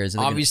ship over here?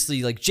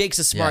 Obviously, like, Jake's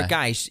a smart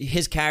guy.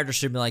 His character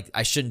should be like,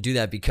 I shouldn't do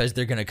that because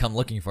they're going to come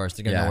looking for us.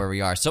 They're going to know where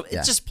we are. So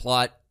it's just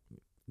plot.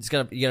 You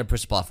gotta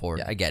push the plot forward.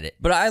 Yeah. I get it,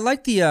 but I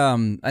like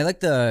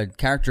the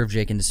character of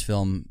Jake in this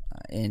film,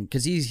 and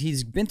because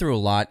he's been through a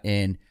lot,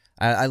 and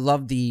I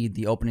love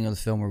the opening of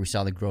the film where we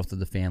saw the growth of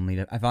the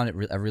family. I found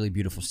it a really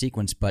beautiful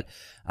sequence. But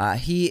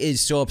he is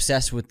so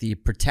obsessed with the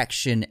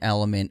protection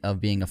element of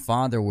being a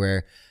father,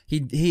 where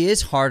he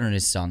is hard on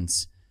his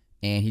sons,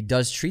 and he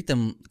does treat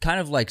them kind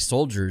of like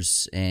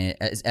soldiers, and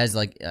as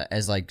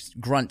like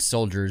grunt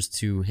soldiers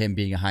to him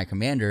being a high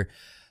commander.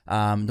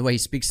 The way he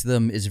speaks to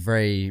them is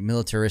very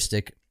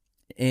militaristic,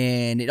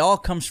 and it all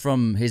comes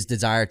from his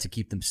desire to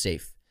keep them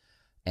safe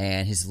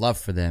and his love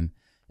for them.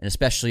 And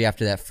especially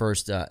after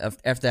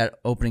that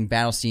opening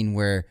battle scene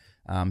where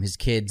his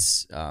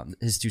kids,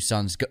 his two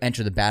sons,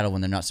 enter the battle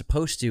when they're not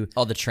supposed to.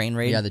 Oh, the train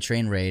raid? Yeah, the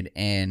train raid,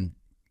 and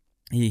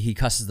he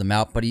cusses them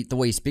out, but the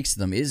way he speaks to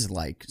them is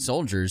like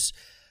soldiers.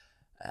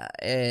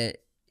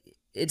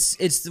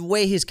 It's the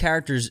way his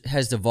character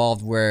has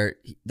evolved, where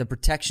the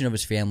protection of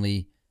his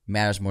family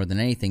matters more than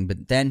anything.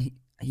 But then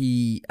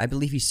I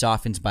believe he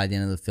softens by the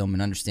end of the film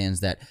and understands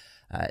that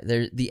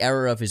the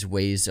error of his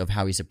ways of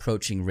how he's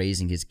approaching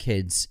raising his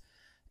kids,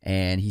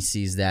 and he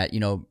sees that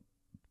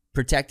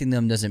protecting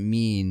them doesn't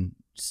mean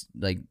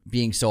like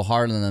being so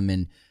hard on them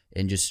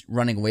and just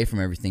running away from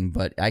everything,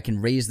 but I can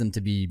raise them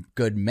to be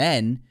good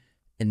men,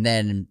 and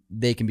then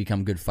they can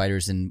become good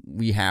fighters, and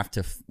we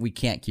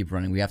can't keep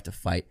running. We have to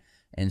fight.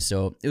 And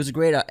so it was a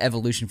great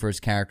evolution for his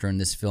character in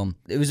this film.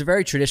 It was a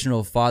very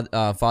traditional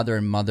father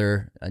and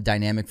mother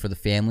dynamic for the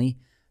family.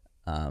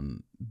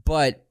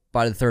 But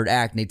by the third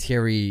act,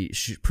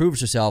 Neytiri proves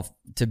herself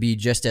to be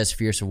just as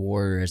fierce a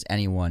warrior as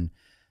anyone.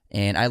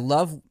 And I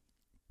love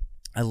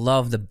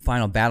the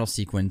final battle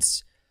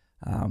sequence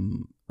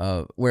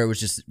where it was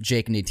just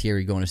Jake and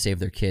Neytiri going to save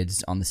their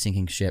kids on the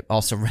sinking ship,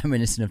 also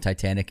reminiscent of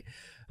Titanic.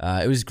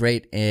 It was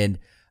great, and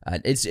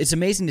it's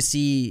amazing to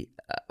see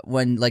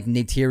when like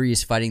Neytiri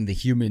is fighting the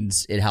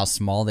humans and how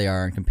small they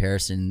are in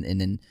comparison,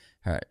 and then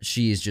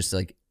she is just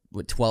like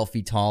 12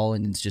 feet tall,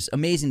 and it's just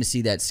amazing to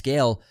see that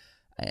scale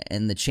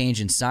and the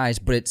change in size.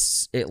 But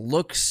it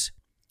looked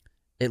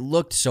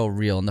so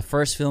real in the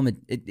first film.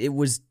 It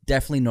was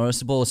definitely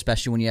noticeable,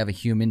 especially when you have a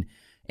human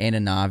and a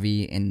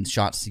Na'vi and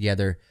shots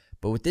together.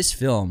 But with this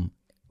film,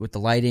 with the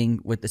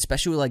lighting,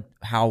 especially like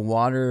how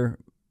water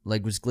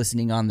like was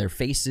glistening on their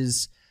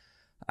faces,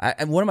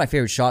 and one of my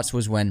favorite shots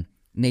was when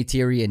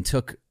Neytiri and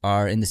Took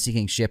are in the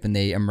sinking ship and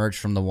they emerge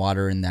from the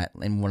water in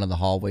one of the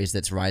hallways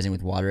that's rising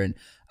with water, and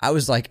I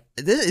was like,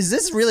 is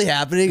this really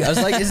happening? I was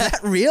like, is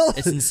that real?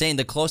 It's insane.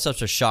 The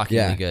close-ups are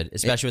shockingly good,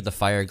 especially with the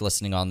fire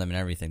glistening on them and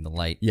everything, the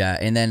light. Yeah,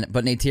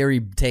 but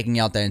Neytiri taking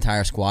out that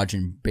entire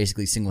squadron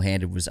basically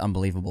single-handed was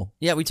unbelievable.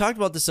 Yeah, we talked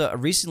about this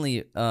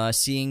recently,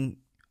 seeing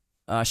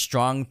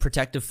strong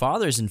protective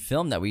fathers in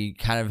film that we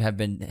kind of have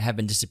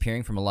been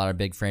disappearing from a lot of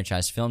big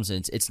franchise films.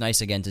 And it's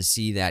nice again to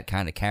see that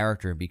kind of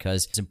character,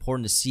 because it's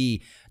important to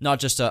see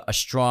not just a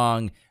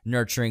strong,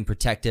 nurturing,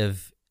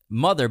 protective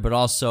mother, but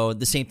also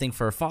the same thing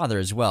for a father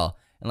as well.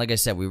 And like I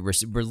said,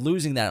 we're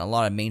losing that in a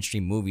lot of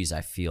mainstream movies,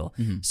 I feel.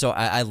 Mm-hmm. So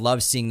I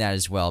love seeing that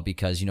as well,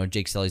 because, you know,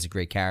 Jake Sully's a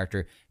great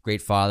character,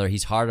 great father.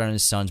 He's hard on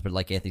his sons, but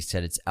like Anthony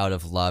said, it's out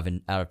of love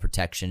and out of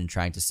protection and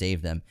trying to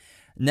save them.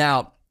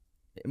 Now,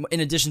 in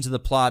addition to the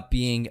plot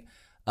being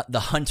the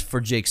hunt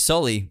for Jake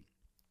Sully,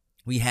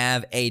 we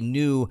have a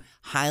new,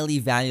 highly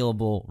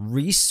valuable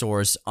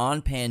resource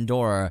on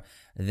Pandora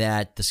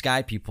that the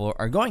Sky People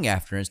are going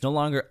after. And it's no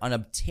longer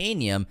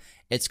unobtainium.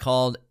 It's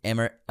called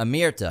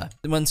Amirta.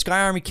 When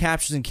Sky Army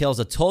captures and kills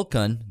a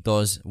Tulkun,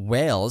 those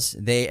whales,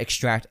 they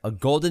extract a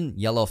golden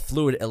yellow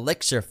fluid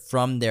elixir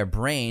from their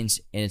brains,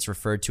 and it's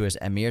referred to as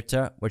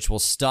Amirta, which will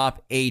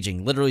stop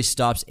aging, literally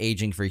stops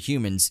aging for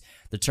humans.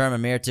 The term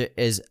Amirta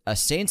is a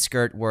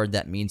Sanskrit word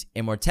that means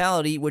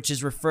immortality, which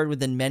is referred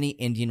within many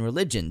Indian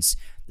religions.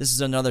 This is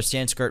another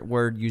Sanskrit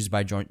word used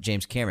by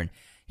James Cameron.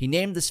 He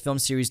named this film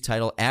series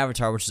title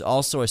Avatar, which is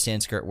also a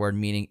Sanskrit word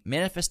meaning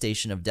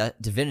manifestation of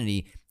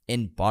divinity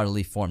in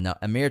bodily form. Now,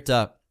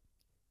 Amirta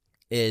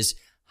is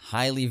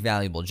highly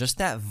valuable. Just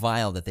that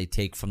vial that they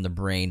take from the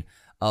brain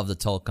of the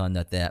Tulkun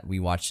that we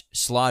watch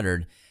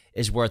slaughtered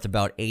is worth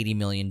about $80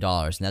 million.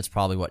 And that's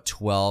probably,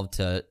 12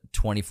 to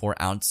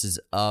 24 ounces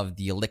of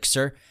the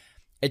elixir.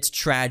 It's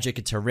tragic.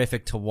 It's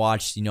horrific to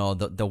watch, you know,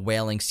 the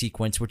whaling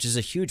sequence, which is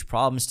a huge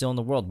problem still in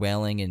the world.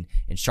 Whaling and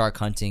shark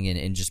hunting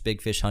and just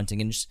big fish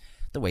hunting and just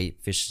the way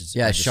fish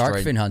is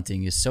shark fin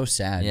hunting is so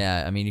sad.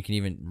 Yeah, I mean, you can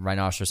even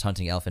rhinoceros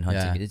hunting, elephant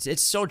hunting. Yeah.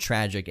 It's so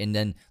tragic. And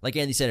then, like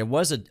Andy said, it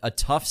was a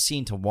tough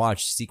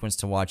sequence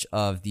to watch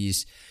of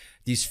these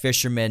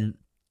fishermen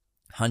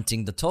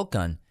hunting the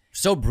Tulkun.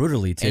 So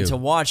brutally, too. And to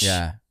watch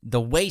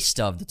the waste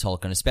of the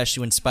Tulkun,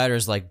 especially when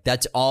Spider's like,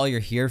 that's all you're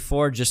here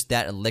for, just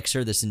that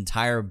elixir, this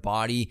entire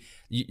body,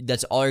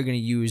 that's all you're going to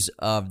use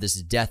of this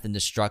death and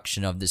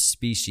destruction of this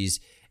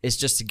species, is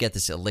just to get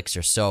this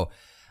elixir. So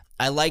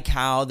I like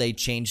how they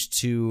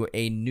changed to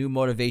a new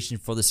motivation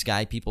for the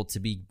Sky People to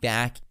be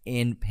back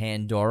in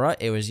Pandora.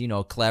 It was,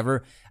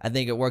 clever. I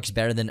think it works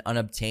better than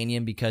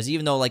unobtainium, because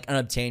even though like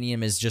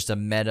unobtainium is just a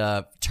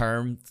meta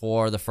term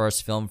for the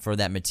first film, for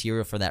that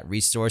material, for that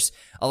resource,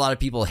 a lot of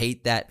people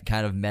hate that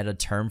kind of meta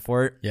term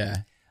for it. Yeah.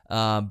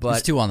 But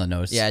it's too on the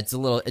nose. Yeah, it's a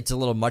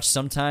little much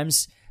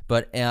sometimes.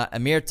 But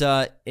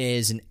Amirta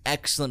is an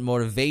excellent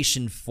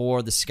motivation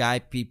for the Sky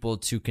People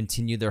to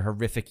continue their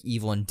horrific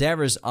evil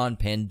endeavors on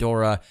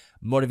Pandora,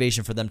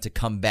 motivation for them to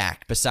come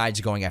back, besides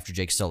going after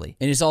Jake Sully.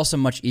 And it's also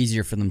much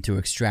easier for them to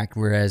extract,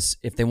 whereas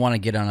if they want to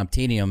get on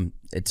Obtainium,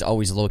 it's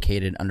always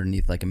located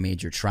underneath like a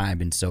major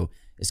tribe, and so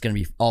it's going to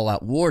be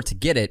all-out war to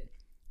get it,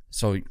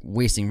 so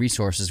wasting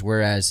resources,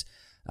 whereas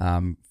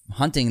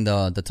hunting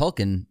the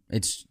Tulkun,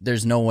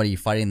 there's nobody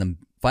fighting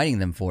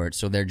them for it,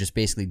 so they're just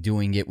basically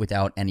doing it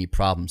without any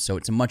problem. So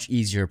it's a much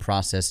easier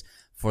process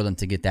for them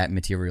to get that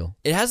material.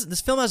 This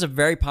film has a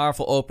very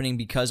powerful opening,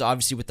 because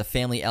obviously with the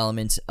family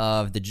element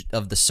of the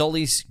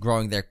Sullys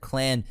growing their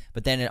clan,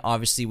 but then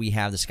obviously we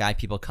have the Sky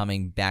People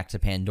coming back to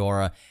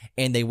Pandora,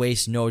 and they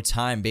waste no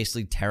time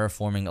basically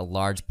terraforming a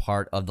large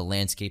part of the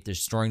landscape. They're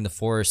destroying the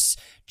forests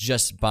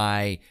just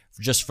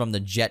from the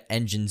jet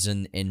engines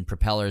and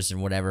propellers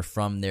and whatever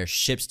from their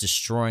ships,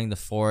 destroying the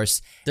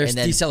forest. There's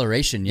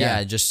deceleration,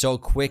 yeah, just so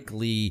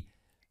quickly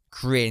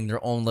creating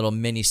their own little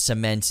mini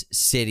cement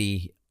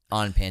city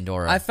on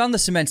Pandora. I found the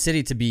cement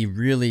city to be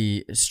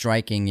really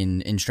striking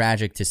and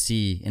tragic to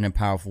see in a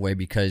powerful way,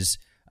 because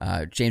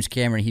James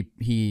Cameron,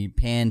 he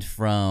panned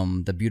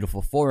from the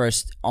beautiful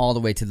forest all the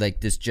way to like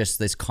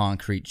this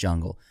concrete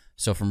jungle.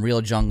 So from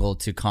real jungle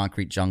to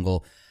concrete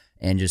jungle,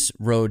 and just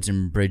roads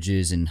and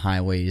bridges and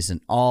highways and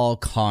all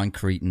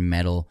concrete and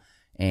metal.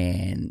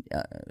 And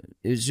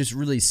it was just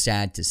really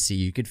sad to see.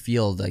 You could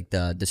feel like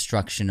the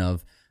destruction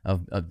of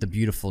the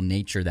beautiful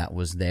nature that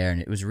was there,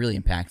 and it was really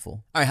impactful.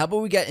 All right, how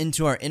about we get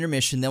into our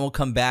intermission, then we'll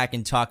come back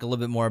and talk a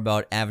little bit more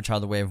about Avatar: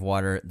 The Way of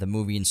Water, the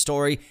movie and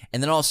story,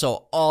 and then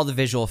also all the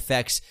visual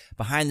effects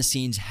behind the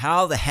scenes,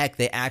 how the heck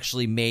they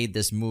actually made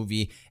this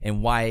movie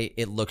and why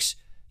it looks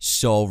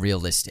so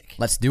realistic.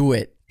 Let's do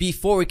it.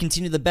 Before we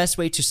continue, the best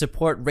way to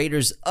support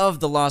Raiders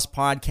of the Lost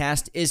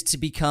podcast is to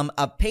become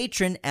a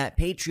patron at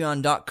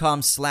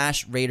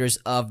patreon.com/Raiders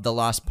of the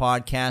Lost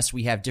podcast.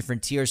 We have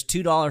different tiers,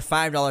 $2,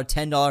 $5,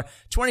 $10,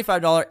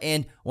 $25,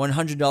 and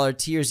 $100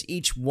 tiers.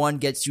 Each one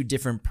gets you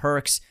different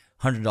perks.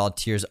 $100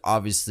 tiers,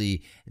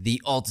 obviously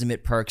the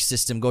ultimate perk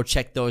system. Go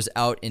check those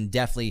out and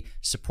definitely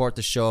support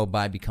the show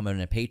by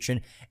becoming a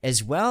patron,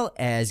 as well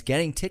as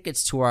getting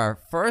tickets to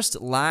our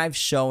first live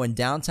show in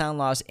downtown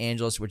Los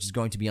Angeles, which is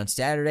going to be on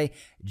Saturday,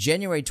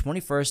 January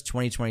 21st,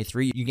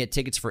 2023. You can get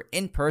tickets for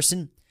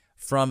in-person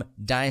from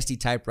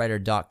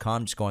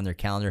dynastytypewriter.com. Just go on their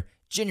calendar.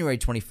 January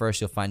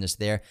 21st, you'll find us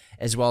there,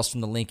 as well as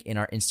from the link in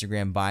our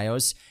Instagram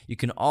bios. You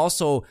can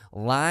also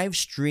live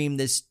stream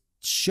this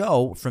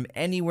show from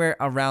anywhere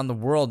around the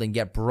world and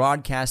get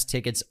broadcast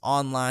tickets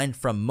online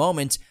from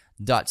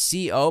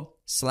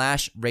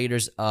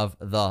moment.co/Raiders of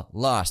the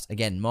Lost.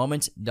 Again,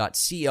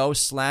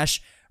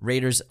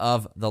 moment.co/Raiders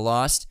of the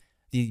Lost.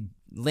 The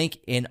link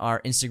in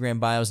our Instagram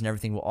bios and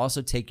everything will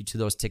also take you to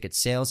those ticket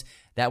sales.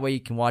 That way you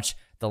can watch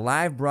the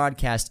live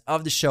broadcast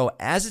of the show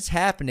as it's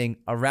happening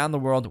around the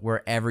world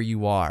wherever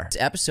you are.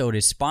 This episode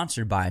is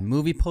sponsored by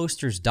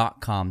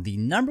movieposters.com, the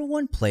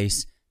 #1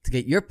 place to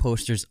get your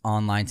posters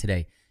online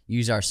today.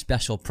 Use our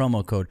special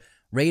promo code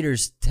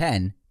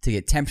Raiders10 to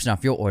get 10%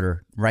 off your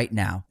order right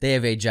now. They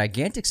have a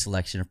gigantic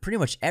selection of pretty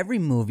much every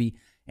movie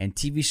and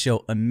TV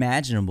show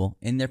imaginable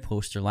in their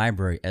poster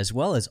library, as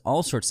well as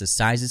all sorts of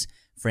sizes,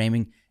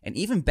 framing, and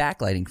even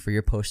backlighting for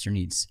your poster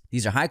needs.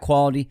 These are high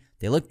quality,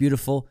 they look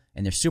beautiful,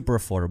 and they're super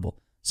affordable.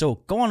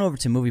 So go on over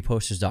to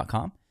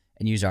movieposters.com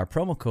and use our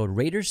promo code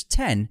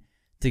Raiders10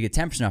 to get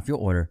 10% off your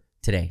order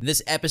today.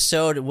 This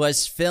episode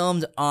was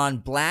filmed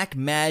on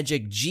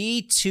Blackmagic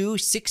G2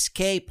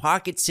 6K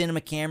pocket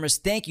cinema cameras.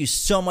 Thank you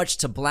so much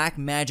to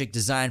Blackmagic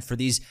Design for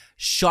these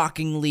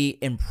shockingly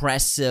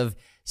impressive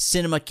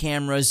cinema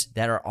cameras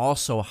that are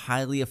also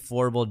highly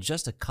affordable,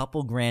 just a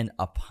couple grand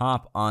a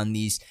pop on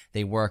these.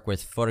 They work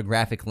with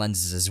photographic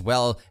lenses as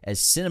well as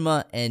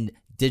cinema and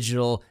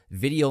digital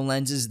video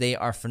lenses. They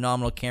are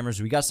phenomenal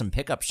cameras. We got some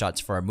pickup shots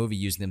for our movie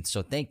using them,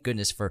 so thank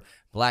goodness for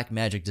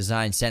Blackmagic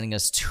Design sending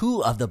us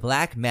 2 of the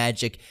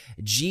Blackmagic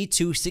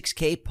G2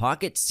 6K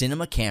pocket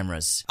cinema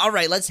cameras. All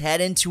right, let's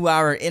head into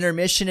our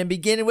intermission and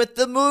begin with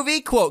the movie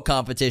quote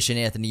competition.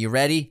 Anthony, you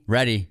ready?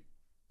 Ready.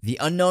 The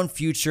unknown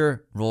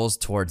future rolls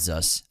towards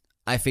us.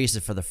 I face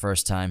it for the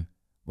first time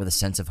with a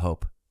sense of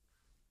hope.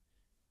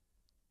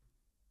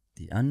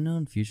 The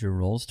unknown future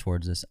rolls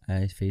towards us.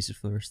 I face it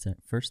for the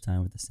first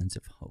time with a sense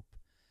of hope.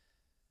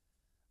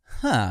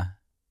 Huh.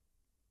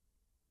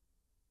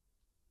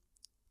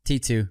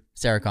 T2,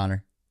 Sarah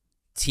Connor.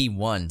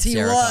 T1,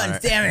 Sarah T1, Connor.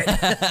 damn it.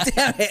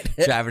 Damn it.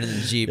 Driving in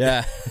the Jeep.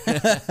 Yeah.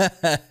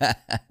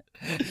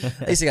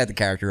 At least I got the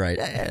character right.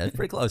 Yeah, it's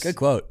pretty close. Good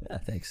quote. Yeah,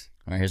 thanks.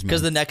 All right, here's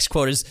Because mine. the next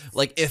quote is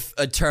like, if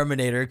a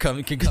Terminator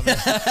can come in.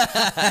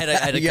 I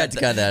had to cut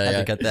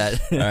that.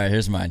 All right,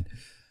 here's mine.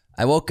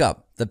 I woke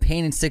up, the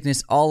pain and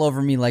sickness all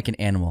over me like an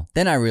animal.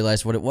 Then I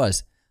realized what it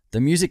was. The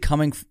music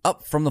coming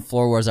up from the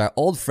floor was our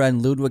old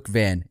friend Ludwig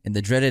van in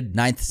the dreaded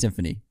Ninth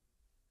Symphony.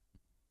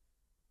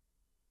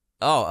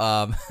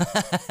 Oh,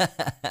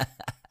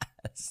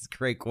 this is a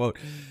great quote.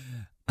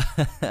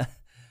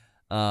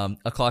 A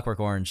Clockwork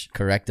Orange.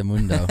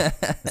 Correctamundo.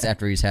 That's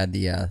after he's had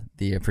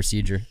the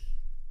procedure.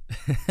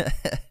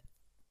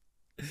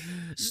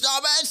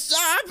 Stop it,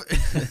 stop!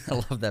 I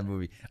love that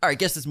movie. All right,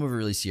 guess this movie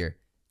released year.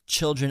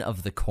 Children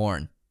of the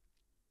Corn.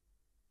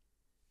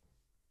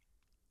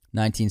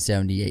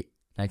 1978.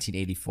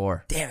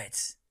 1984. Damn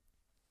it.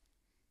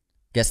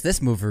 Guess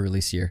this movie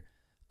release year.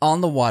 On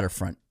the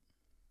Waterfront.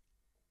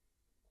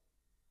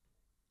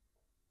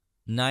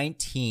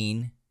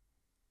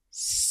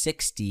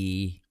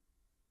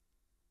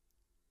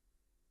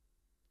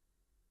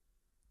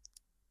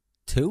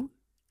 1962?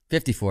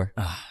 54.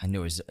 I knew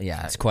it was,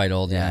 yeah. It's quite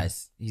old, yeah.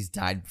 He's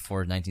died before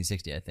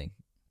 1960, I think.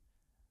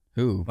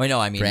 Who? Wait, no,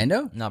 I mean...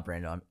 Brando? Not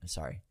Brando, I'm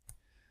sorry.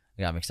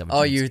 I got mixed up with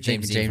Oh, James, you were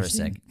James thinking Dean for a James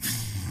sec.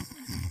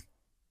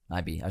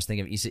 I was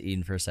thinking of Issa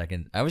Eden for a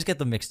second. I always get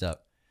them mixed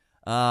up.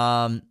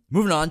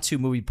 Moving on to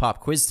movie pop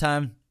quiz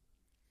time.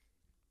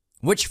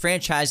 Which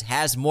franchise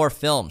has more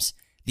films?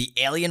 The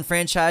Alien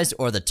franchise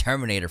or the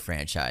Terminator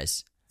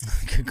franchise?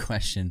 Good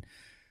question.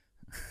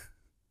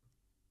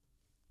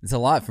 It's a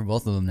lot for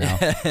both of them now.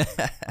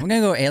 I'm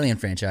going to go Alien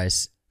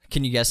franchise.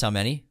 Can you guess how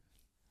many?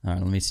 All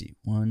right, let me see.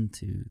 1,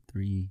 2,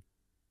 3,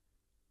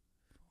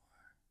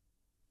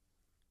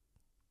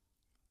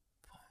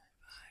 4,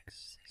 5,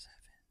 6,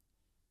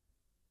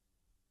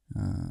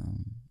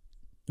 7.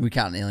 We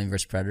count Alien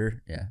vs.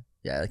 Predator? Yeah.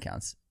 Yeah, that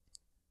counts.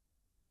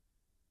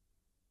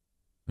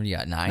 What do you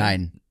got? 9?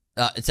 9.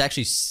 It's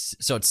actually,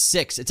 so it's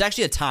 6. It's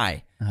actually a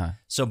tie. Uh-huh.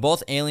 So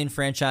both Alien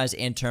franchise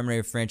and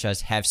Terminator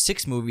franchise have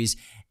 6 movies.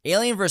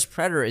 Alien vs.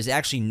 Predator is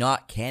actually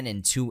not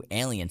canon to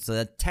Alien, so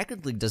that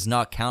technically does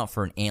not count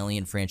for an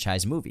Alien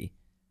franchise movie.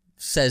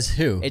 Says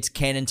who? It's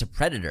canon to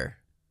Predator.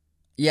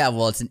 Yeah,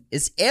 well,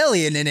 it's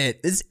Alien in it.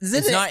 It's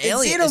not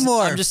Alien. It's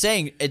xenomorph. I'm just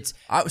saying it's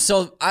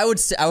so I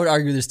would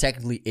argue there's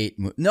technically 8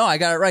 movies. No, I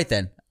got it right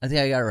then. I think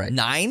I got it right.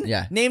 9.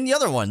 Yeah. Name the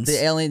other ones.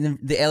 The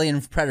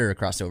Alien Predator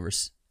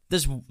crossovers.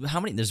 There's how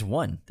many? There's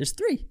 1. There's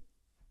 3.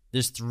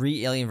 There's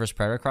 3 Alien vs.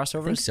 Predator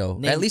crossovers. I think so.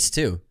 Name, at least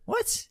 2.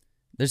 What?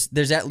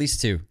 There's at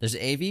least 2. There's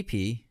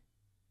AVP.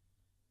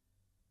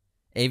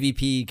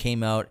 AVP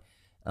came out.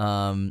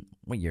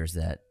 What year is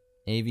that?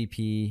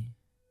 AVP.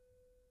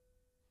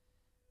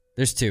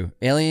 There's 2.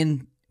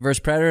 Alien vs.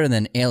 Predator and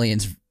then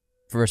Aliens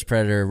vs.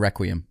 Predator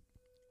Requiem.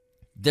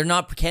 They're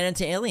not canon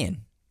to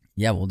Alien.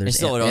 Yeah, well,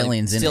 there's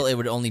aliens in it. Still, it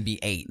would only be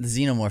 8. The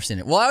xenomorphs in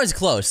it. Well, I was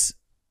close.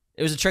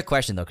 It was a trick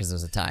question, though, because it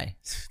was a tie.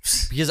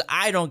 Because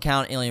I don't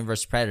count Alien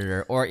vs.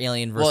 Predator or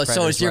Alien vs. Predator.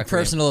 Well, so it's your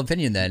personal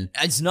opinion then.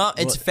 It's not.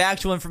 It's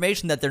factual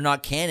information that they're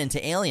not canon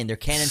to Alien. They're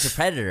canon to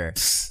Predator.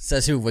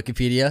 Says who?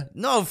 Wikipedia?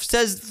 No,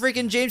 says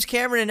freaking James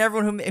Cameron and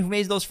everyone who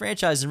made those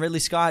franchises and Ridley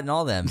Scott and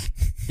all them.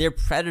 They're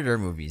Predator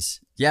movies.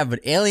 Yeah,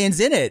 but aliens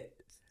in it.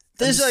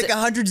 There's like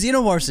 100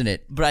 xenomorphs in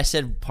it. But I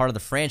said part of the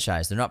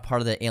franchise. They're not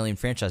part of the Alien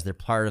franchise. They're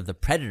part of the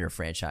Predator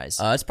franchise.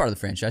 It's part of the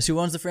franchise. Who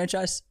owns the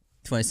franchise?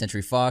 20th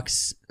Century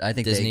Fox. I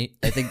think Disney.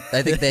 I think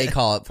they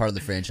call it part of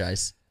the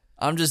franchise.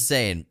 I'm just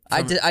saying.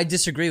 I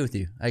disagree with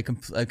you. I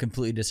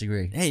completely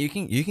disagree. Hey,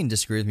 you can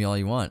disagree with me all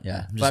you want.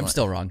 Yeah, but I'm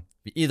still wrong.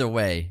 Either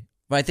way.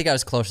 But I think I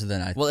was closer than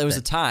I. Well, it was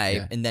a tie,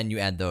 yeah. and then you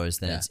add those,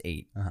 then it's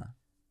 8.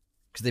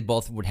 Because they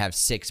both would have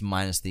 6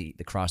 minus the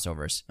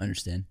crossovers. I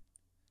understand.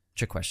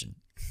 Trick question.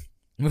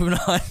 Moving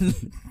on.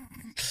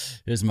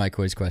 Here's my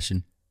quiz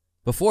question.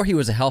 Before he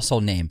was a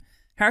household name,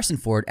 Harrison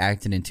Ford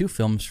acted in 2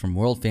 films from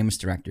world-famous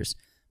directors.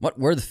 What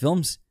were the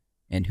films,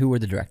 and who were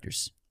the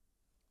directors?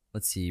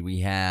 Let's see.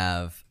 We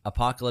have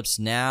Apocalypse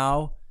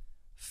Now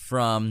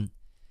from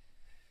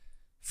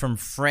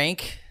Francis.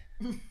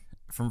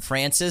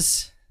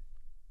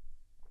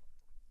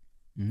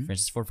 Mm-hmm.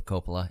 Francis Ford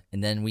Coppola.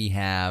 And then we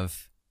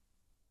have...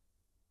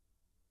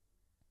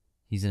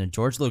 He's in a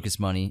George Lucas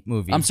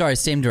movie. I'm sorry,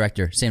 same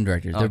director.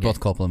 They're Okay. both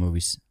Coppola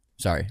movies.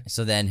 Sorry.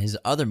 So then his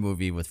other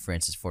movie with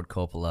Francis Ford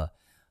Coppola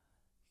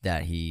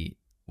that he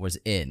was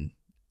in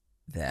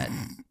that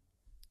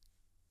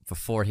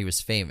before he was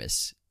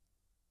famous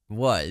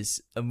was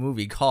a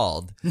movie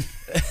called...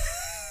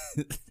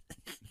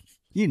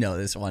 You know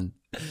this one.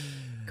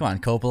 Come on,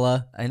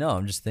 Coppola. I know,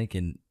 I'm just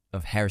thinking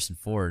of Harrison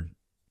Ford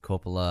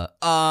Coppola.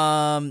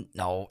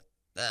 No.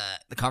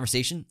 The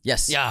Conversation?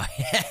 Yes. Yeah.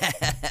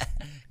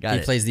 Got He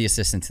it. plays the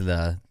assistant to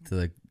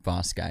the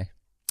boss guy.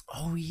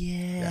 Oh,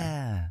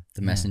 yeah.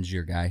 The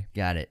messenger guy.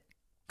 Got it.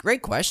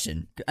 Great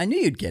question. I knew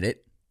you'd get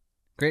it.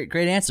 Great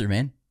answer,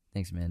 man.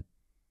 Thanks, man.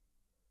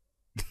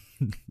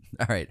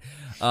 All right.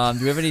 Do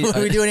we have any... What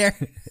are we doing here?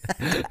 Do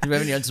we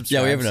have any unsubscribes?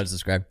 Yeah, we have an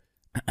unsubscribe.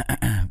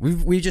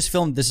 we just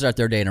filmed, this is our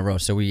 3rd day in a row,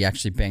 so we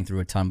actually banged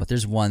through a ton, but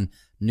there's one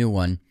new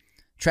one.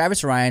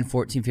 Travis Ryan,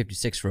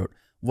 1456, wrote,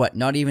 what,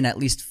 not even at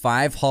least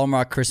 5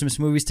 Hallmark Christmas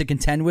movies to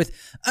contend with?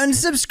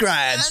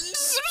 Unsubscribe!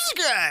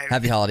 Unsubscribe!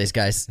 Happy holidays,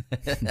 guys.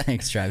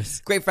 Thanks,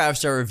 Travis. Great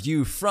 5-star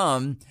review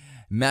from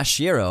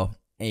Mashiro,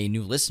 a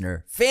new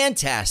listener.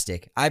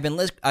 Fantastic. I've been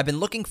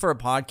looking for a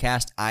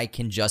podcast I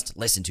can just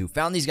listen to.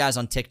 Found these guys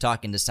on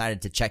TikTok and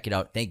decided to check it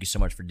out. Thank you so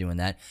much for doing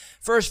that.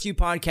 First few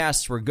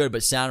podcasts were good,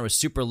 but sound was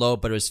super low,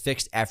 but it was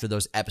fixed after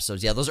those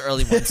episodes. Yeah, those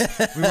early ones.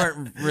 We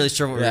weren't really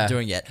sure what we were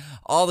doing yet.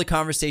 All the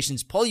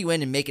conversations pull you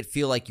in and make it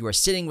feel like you are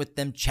sitting with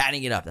them,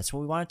 chatting it up. That's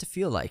what we want it to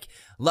feel like.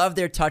 Love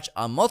their touch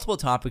on multiple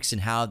topics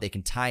and how they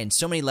can tie in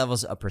so many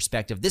levels of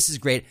perspective. This is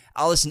great.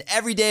 I'll listen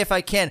every day if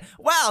I can.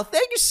 Wow,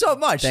 thank you so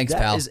much. Thanks,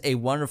 pal. That is a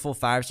wonderful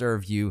 5-star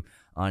review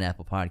on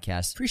Apple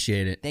Podcasts.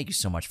 Appreciate it. Thank you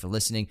so much for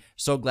listening.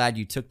 So glad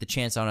you took the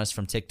chance on us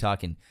from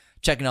TikTok and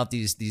checking out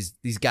these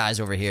guys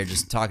over here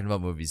just talking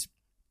about movies.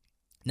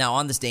 Now,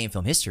 on this day in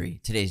film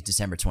history, today is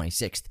December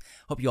 26th.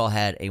 Hope you all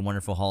had a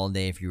wonderful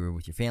holiday if you were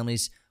with your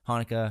families.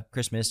 Hanukkah,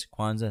 Christmas,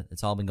 Kwanzaa,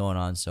 it's all been going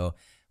on. So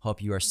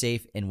hope you are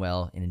safe and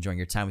well and enjoying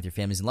your time with your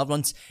families and loved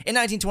ones. In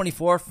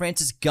 1924,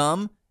 Frances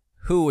Gumm,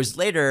 who was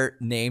later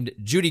named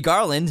Judy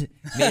Garland,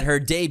 made her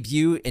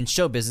debut in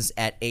show business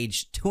at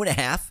age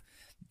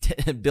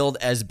 2.5, billed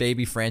as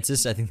Baby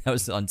Frances. I think that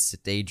was on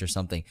stage or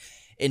something.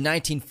 In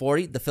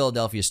 1940, The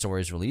Philadelphia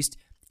Story is released.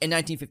 In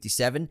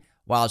 1957,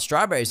 Wild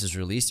Strawberries is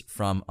released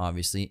from,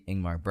 obviously,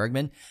 Ingmar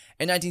Bergman.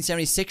 In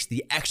 1976,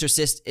 The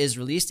Exorcist is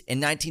released. In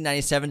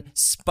 1997,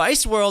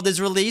 Spice World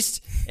is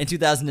released. In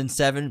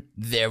 2007,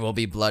 There Will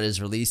Be Blood is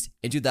released.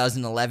 In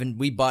 2011,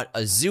 We Bought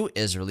a Zoo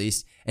is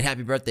released. And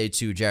happy birthday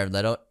to Jared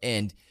Leto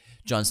and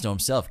Jon Snow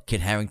himself,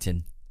 Kit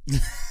Harington.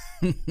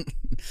 I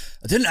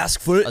didn't ask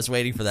for it. I was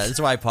waiting for that. That's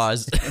why I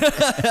paused.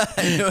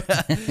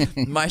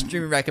 My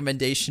streaming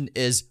recommendation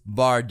is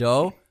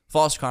Bardo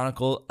False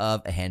Chronicle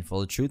of a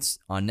Handful of Truths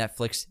on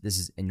Netflix. This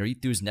is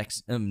Inarritu's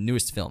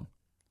newest film.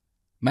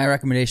 My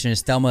recommendation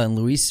is Thelma and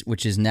Louise,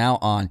 which is now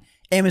on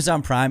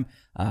Amazon Prime.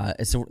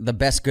 It's the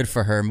best good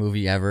for her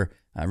movie ever.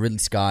 Ridley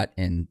Scott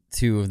and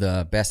two of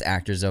the best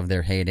actors of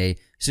their heyday,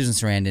 Susan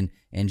Sarandon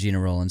and Gina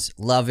Rollins.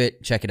 Love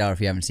it. Check it out if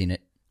you haven't seen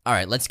it. All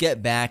right, let's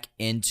get back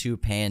into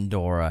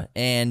Pandora.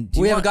 And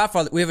We have a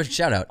Godfather. We have a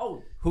shout out.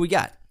 Oh, who we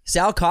got?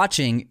 Sal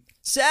Koching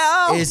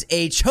Sal is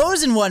a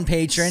chosen one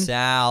patron.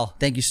 Sal.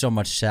 Thank you so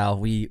much, Sal.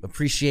 We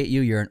appreciate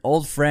you. You're an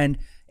old friend,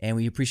 and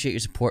we appreciate your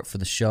support for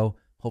the show.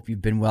 Hope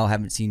you've been well.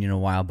 Haven't seen you in a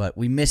while, but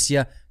we miss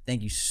you.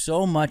 Thank you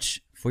so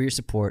much for your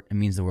support. It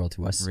means the world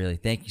to us. Really,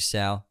 thank you,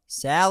 Sal.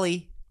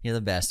 Sally, you're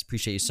the best.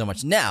 Appreciate you so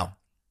much. Now,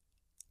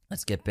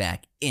 let's get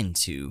back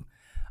into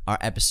our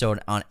episode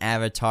on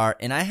Avatar,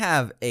 and I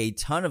have a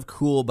ton of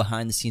cool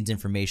behind-the-scenes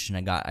information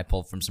I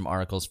pulled from some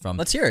articles from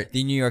Let's hear it.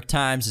 The New York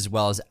Times as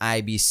well as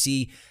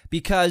IBC,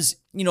 because,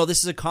 you know,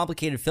 this is a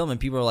complicated film, and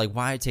people are like,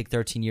 why did it take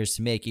 13 years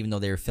to make, even though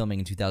they were filming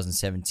in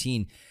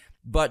 2017?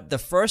 But the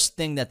first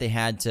thing that they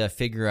had to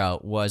figure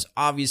out was,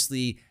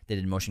 obviously, they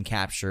did motion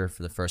capture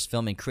for the first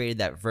film and created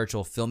that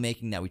virtual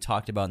filmmaking that we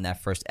talked about in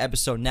that first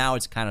episode. Now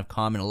it's kind of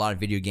common. A lot of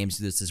video games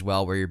do this as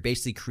well, where you're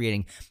basically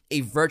creating a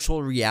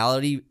virtual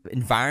reality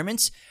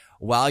environment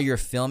while you're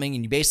filming,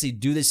 and you basically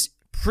do this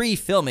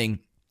pre-filming.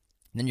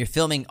 Then you're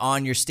filming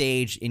on your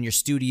stage in your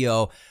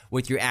studio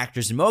with your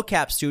actors in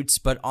mocap suits,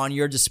 but on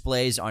your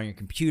displays, on your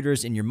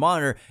computers, in your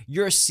monitor,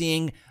 you're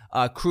seeing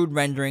crude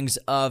renderings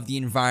of the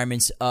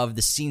environments of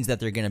the scenes that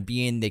they're going to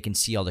be in. They can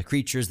see all the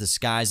creatures, the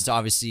skies. It's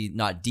obviously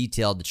not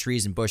detailed, the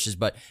trees and bushes,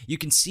 but you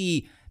can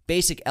see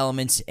basic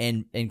elements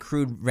and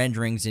crude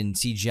renderings in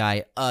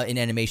CGI in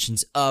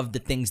animations of the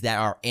things that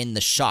are in the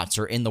shots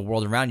or in the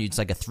world around you. It's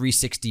like a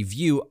 360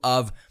 view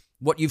of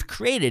what you've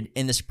created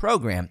in this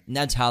program, and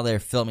that's how they're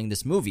filming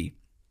this movie.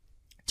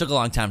 It took a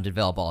long time to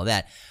develop all of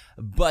that,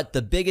 but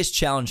the biggest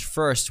challenge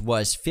first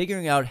was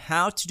figuring out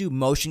how to do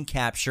motion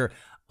capture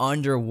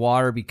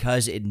underwater,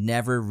 because it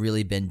never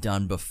really been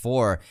done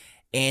before.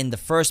 And the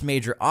first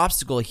major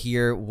obstacle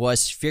here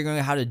was figuring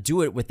out how to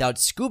do it without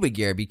scuba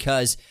gear,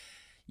 because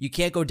you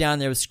can't go down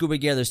there with scuba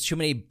gear. There's too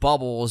many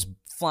bubbles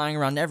flying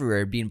around everywhere.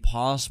 It'd be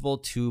impossible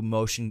to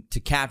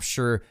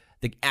capture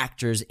the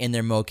actors in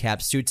their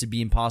mocap suits. It'd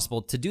be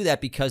impossible to do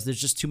that because there's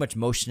just too much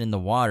motion in the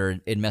water.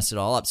 It'd mess it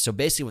all up. So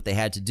basically what they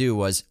had to do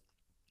was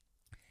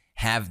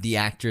have the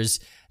actors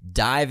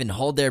dive and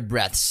hold their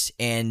breaths,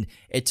 and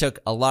it took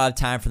a lot of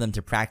time for them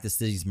to practice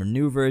these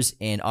maneuvers,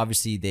 and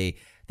obviously they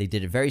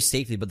did it very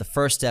safely. But the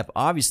first step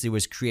obviously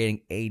was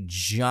creating a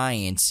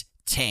giant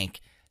tank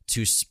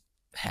to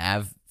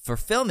have for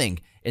filming,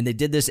 and they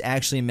did this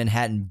actually in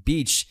Manhattan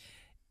Beach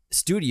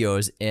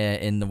Studios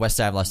in the west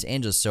side of Los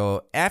Angeles.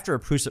 So after a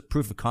proof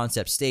of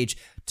concept stage,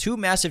 two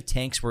massive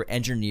tanks were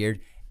engineered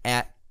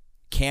at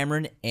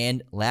Cameron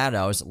and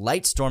Ladau's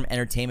Lightstorm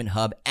Entertainment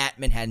Hub at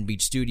Manhattan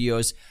Beach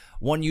Studios.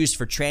 One used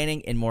for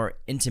training in more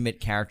intimate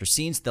character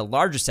scenes. The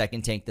larger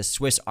second tank, the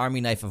Swiss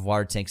Army knife of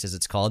water tanks as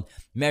it's called,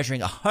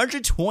 measuring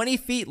 120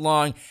 feet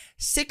long,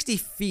 60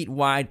 feet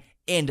wide,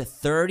 and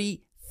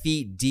 30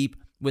 feet deep,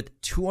 with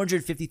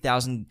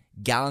 250,000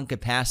 gallon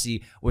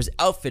capacity, was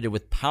outfitted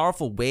with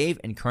powerful wave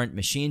and current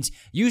machines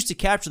used to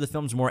capture the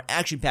film's more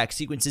action-packed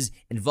sequences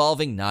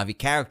involving Na'vi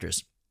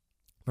characters.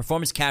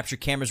 Performance capture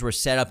cameras were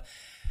set up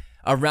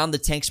around the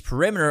tank's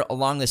perimeter,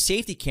 along with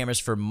safety cameras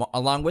for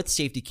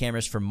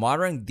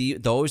monitoring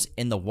those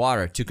in the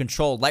water to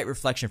control light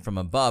reflection from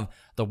above.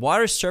 The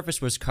water's surface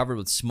was covered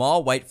with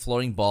small white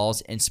floating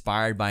balls,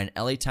 inspired by an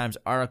LA Times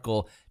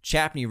article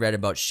Chapney read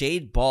about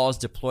shade balls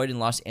deployed in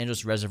Los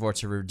Angeles Reservoir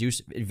to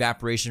reduce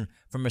evaporation,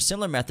 from a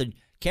similar method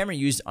Cameron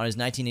used on his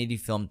 1980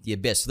 film The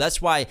Abyss. So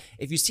that's why,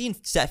 if you've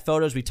seen set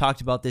photos, we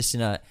talked about this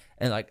in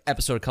like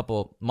episode a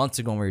couple months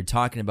ago when we were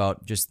talking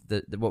about just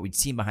what we'd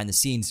seen behind the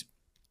scenes.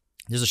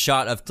 There's a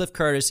shot of Cliff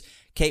Curtis,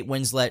 Kate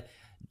Winslet,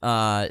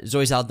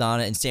 Zoe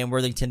Saldana, and Sam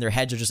Worthington. Their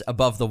heads are just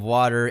above the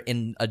water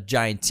in a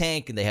giant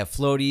tank, and they have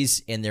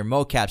floaties and their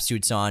mocap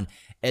suits on,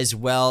 as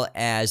well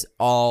as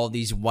all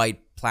these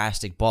white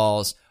plastic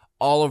balls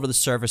all over the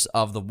surface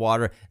of the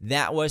water.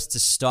 That was to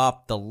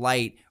stop the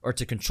light, or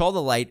to control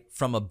the light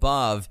from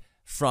above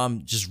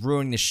from just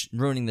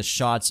ruining the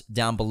shots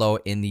down below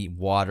in the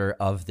water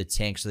of the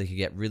tank, so they could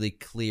get really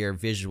clear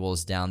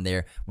visuals down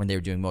there when they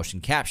were doing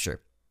motion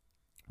capture.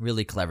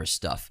 Really clever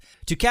stuff.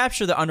 To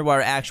capture the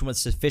underwater action with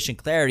sufficient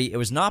clarity, it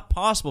was not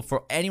possible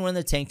for anyone in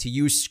the tank to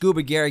use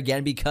scuba gear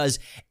again, because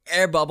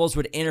air bubbles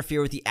would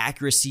interfere with the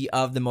accuracy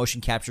of the motion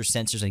capture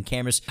sensors and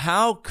cameras.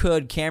 How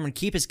could Cameron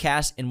keep his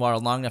cast in water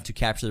long enough to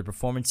capture their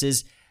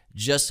performances?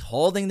 Just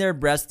holding their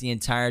breaths the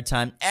entire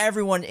time.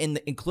 Everyone,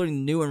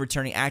 including new and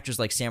returning actors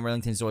like Sam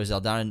Worthington, Zoe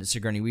Saldana,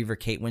 Sigourney Weaver,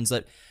 Kate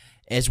Winslet,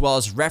 as well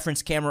as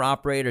reference camera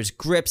operators,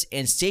 grips,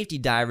 and safety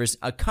divers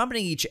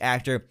accompanying each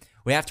actor,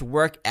 would have to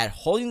work at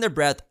holding their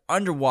breath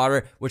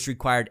underwater, which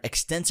required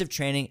extensive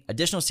training,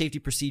 additional safety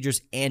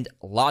procedures, and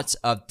lots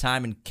of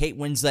time. And Kate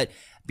Winslet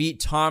beat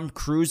Tom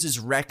Cruise's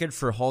record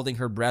for holding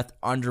her breath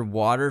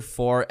underwater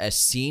for a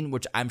scene,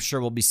 which I'm sure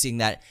we'll be seeing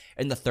that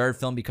in the third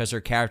film because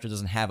her character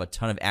doesn't have a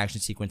ton of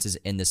action sequences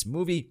in this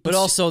movie. But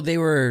also they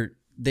weren't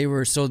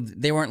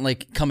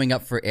like coming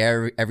up for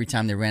air every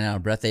time they ran out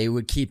of breath. They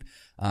would keep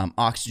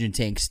oxygen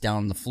tanks down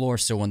on the floor,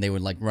 so when they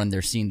would like run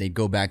their scene, they'd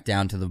go back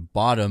down to the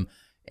bottom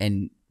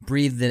and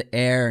breathe the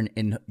air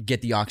and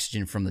get the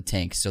oxygen from the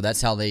tanks. So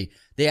that's how they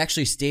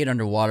actually stayed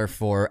underwater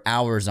for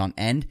hours on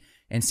end.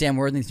 And Sam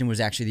Worthington was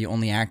actually the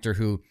only actor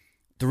who,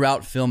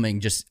 throughout filming,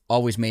 just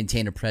always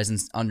maintained a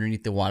presence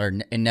underneath the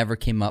water and never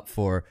came up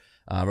for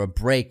a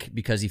break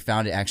because he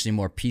found it actually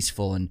more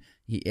peaceful. And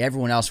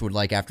everyone else would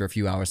like, after a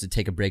few hours, to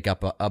take a break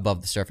up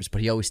above the surface,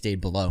 but he always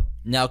stayed below.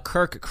 Now,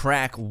 Kirk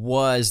Crack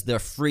was the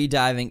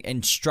freediving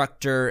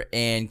instructor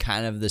and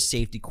kind of the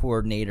safety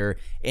coordinator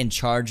in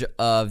charge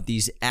of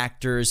these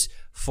actors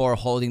for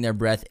holding their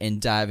breath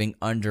and diving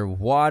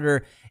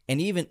underwater.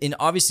 And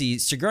obviously,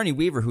 Sigourney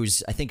Weaver,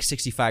 who's I think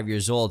 65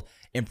 years old,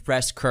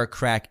 impressed Kirk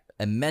Crack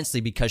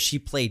immensely because she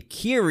played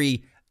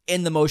Kiri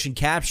in the motion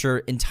capture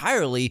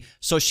entirely.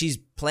 So she's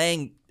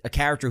playing a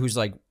character who's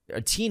like a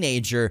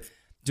teenager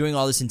doing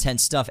all this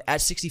intense stuff at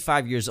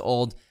 65 years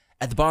old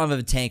at the bottom of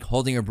a tank,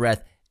 holding her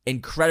breath.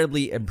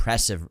 Incredibly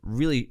impressive.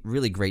 Really,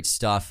 really great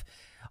stuff.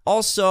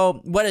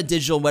 Also, Weta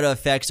Digital, Weta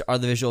Effects are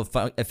the visual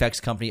effects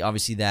company,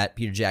 obviously, that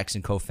Peter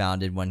Jackson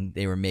co-founded when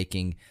they were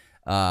making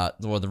the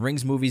Lord of the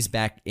Rings movies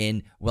back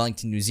in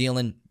Wellington, New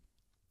Zealand.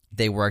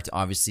 They worked,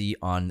 obviously,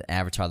 on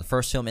Avatar, the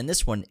first film, and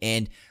this one.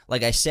 And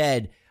like I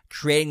said,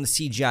 creating the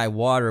CGI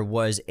water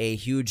was a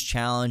huge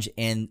challenge,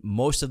 and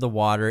most of the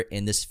water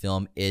in this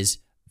film is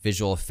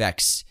visual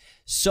effects.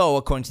 So,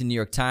 according to the New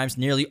York Times,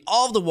 nearly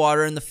all of the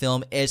water in the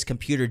film is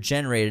computer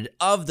generated.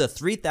 Of the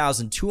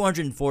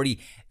 3,240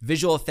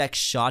 visual effects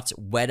shots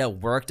Weta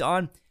worked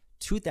on,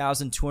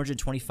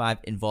 2,225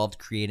 involved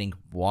creating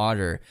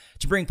water.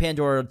 To bring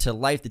Pandora to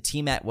life, the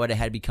team at Weta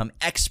had become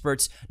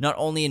experts not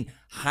only in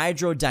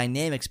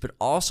hydrodynamics, but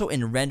also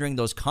in rendering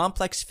those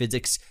complex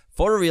physics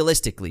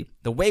photorealistically.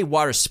 The way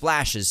water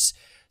splashes,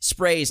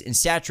 sprays, and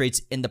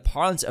saturates in the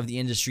parlance of the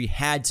industry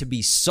had to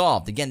be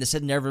solved. Again, this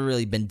had never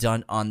really been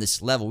done on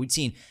this level. We'd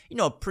seen,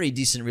 pretty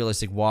decent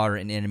realistic water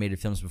in animated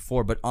films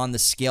before, but on the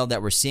scale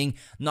that we're seeing,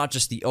 not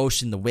just the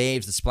ocean, the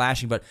waves, the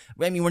splashing, but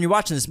when you're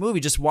watching this movie,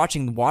 just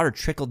watching the water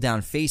trickle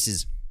down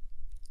faces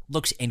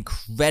looks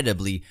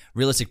incredibly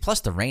realistic. Plus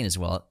the rain as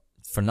well.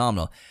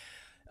 Phenomenal.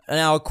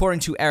 Now,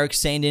 according to Eric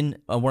Sandin,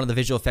 one of the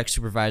visual effects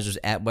supervisors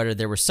at Weta,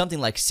 there were something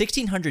like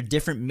 1,600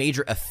 different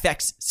major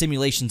effects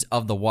simulations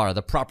of the water,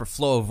 the proper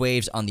flow of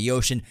waves on the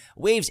ocean,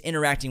 waves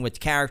interacting with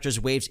characters,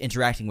 waves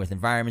interacting with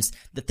environments,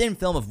 the thin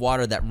film of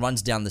water that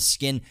runs down the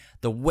skin,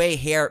 the way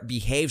hair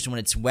behaves when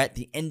it's wet,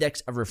 the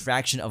index of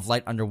refraction of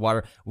light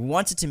underwater. We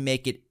wanted to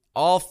make it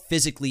all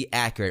physically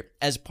accurate.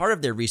 As part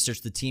of their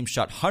research, the team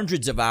shot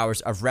hundreds of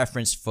hours of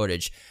reference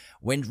footage.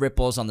 Wind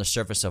ripples on the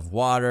surface of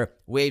water,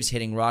 waves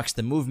hitting rocks,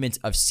 the movement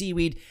of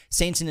seaweed.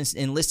 Sainton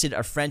enlisted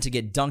a friend to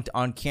get dunked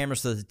on camera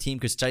so that the team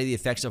could study the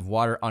effects of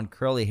water on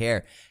curly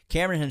hair.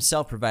 Cameron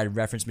himself provided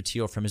reference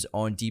material from his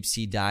own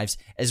deep-sea dives,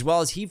 as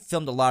well as he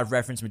filmed a lot of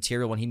reference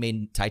material when he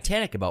made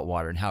Titanic about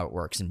water and how it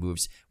works and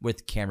moves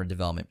with camera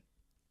development.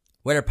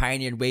 Weta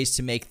pioneered ways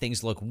to make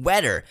things look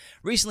wetter,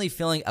 recently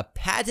filing a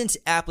patent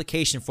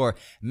application for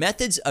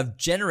methods of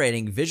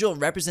generating visual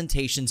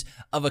representations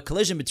of a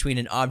collision between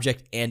an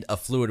object and a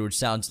fluid, which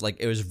sounds like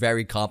it was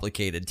very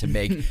complicated to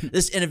make.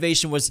 This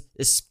innovation was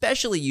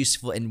especially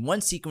useful in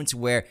one sequence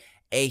where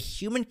a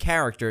human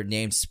character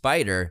named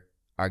Spider,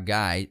 our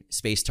guy,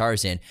 Space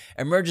Tarzan,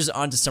 emerges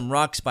onto some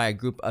rocks by a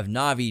group of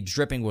Na'vi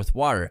dripping with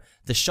water.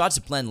 The shots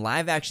blend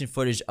live-action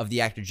footage of the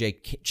actor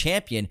Jake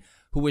Champion,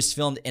 who was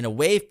filmed in a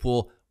wave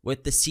pool,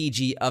 with the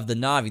CG of the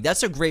Na'vi.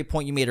 That's a great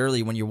point you made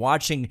earlier when you're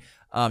watching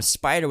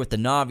Spider with the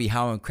Na'vi,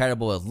 how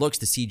incredible it looks,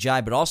 the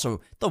CGI, but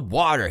also the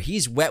water.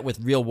 He's wet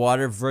with real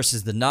water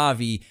versus the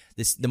Na'vi,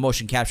 the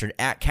motion captured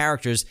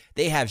characters.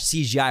 They have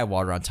CGI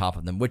water on top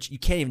of them, which you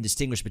can't even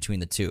distinguish between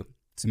the two.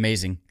 It's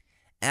amazing.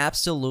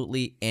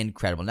 Absolutely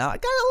incredible. Now, I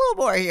got a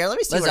little more here. Let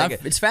me see what I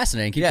got. It's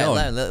fascinating. Keep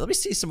going. Let me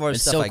see some more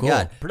stuff so I cool.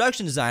 got.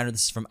 Production designer,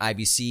 this is from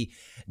IBC.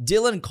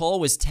 Dylan Cole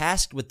was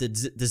tasked with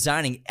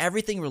designing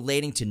everything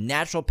relating to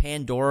Natural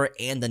Pandora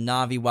and the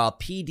Na'vi, while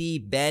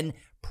PD Ben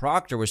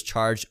Proctor was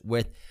charged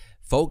with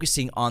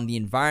focusing on the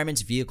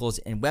environments, vehicles,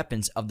 and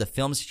weapons of the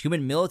film's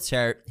human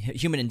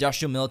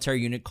industrial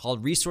military unit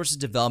called Resources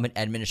Development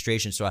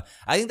Administration. So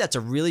I think that's a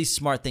really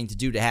smart thing to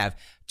do, to have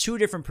two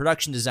different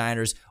production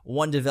designers,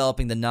 one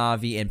developing the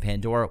Na'vi and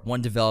Pandora,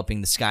 one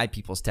developing the Sky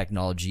People's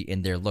technology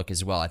in their look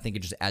as well. I think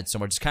it just adds so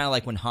much. It's kind of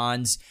like when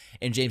Hans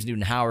and James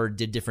Newton Howard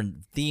did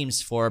different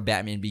themes for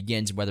Batman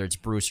Begins, whether it's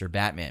Bruce or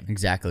Batman.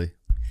 Exactly.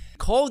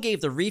 Cole gave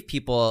the Reef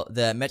people,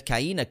 the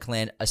Metkaina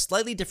clan, a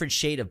slightly different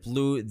shade of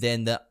blue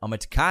than the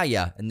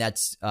Amatkaya, and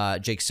that's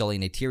Jake Sully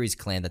and Neytiri's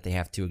clan that they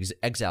have to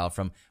exile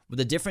from,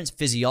 with a different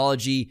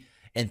physiology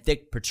and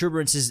thick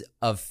protuberances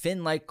of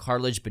fin-like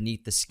cartilage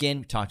beneath the skin.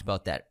 We talked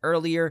about that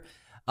earlier.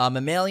 A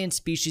mammalian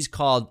species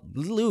called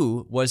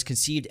Lu was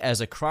conceived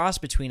as a cross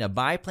between a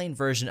biplane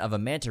version of a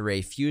manta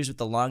ray fused with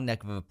the long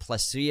neck of a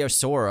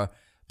plesiosaur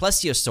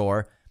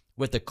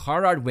with the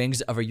carotid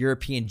wings of a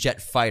European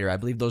jet fighter. I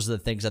believe those are the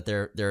things that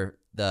the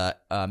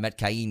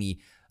Metcaine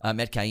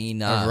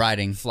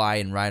riding. fly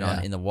and ride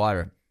on in the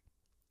water.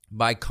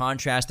 By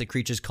contrast, the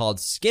creatures called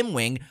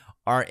skimwing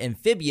are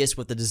amphibious,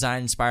 with the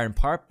design inspired in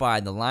part by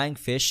the flying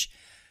fish,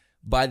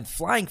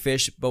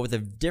 but with a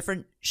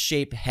different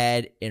shaped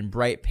head and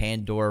bright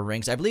Pandora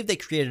rings. I believe they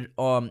created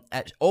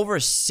over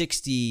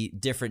 60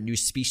 different new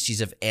species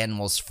of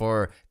animals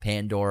for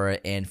Pandora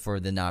and for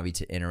the Na'vi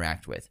to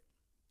interact with.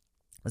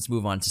 Let's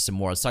move on to some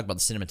more. Let's talk about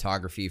the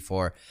cinematography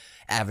for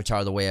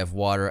Avatar: The Way of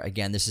Water.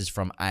 Again, this is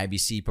from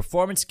IBC.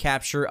 Performance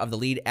capture of the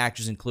lead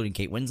actors, including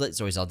Kate Winslet,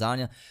 Zoe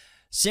Saldana,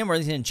 Sam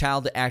Worthington, and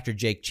child actor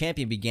Jake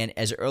Champion, began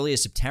as early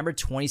as September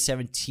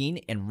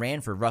 2017 and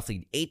ran for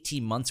roughly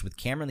 18 months, with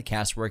Cameron and the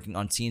cast working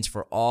on scenes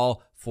for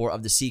all 4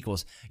 of the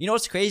sequels. You know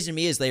what's crazy to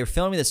me is they were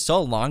filming this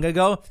so long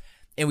ago,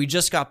 and we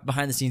just got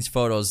behind-the-scenes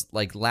photos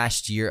like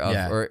last year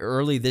or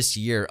early this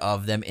year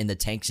of them in the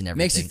tanks and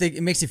everything.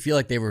 It makes you feel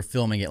like they were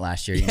filming it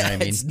last year. You know what I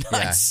mean? It's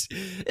nuts. Yeah.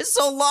 It's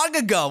so long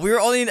ago. We were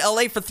only in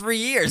LA for 3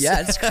 years.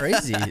 Yeah, it's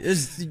crazy. It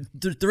was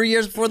 3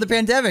 years before the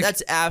pandemic.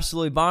 That's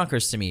absolutely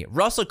bonkers to me.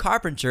 Russell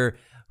Carpenter,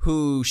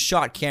 who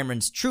shot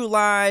Cameron's True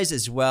Lies,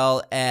 as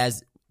well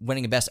as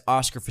winning a Best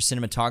Oscar for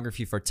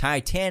cinematography for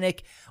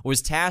Titanic,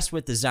 was tasked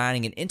with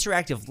designing an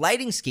interactive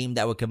lighting scheme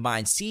that would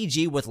combine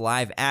CG with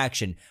live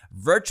action.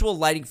 Virtual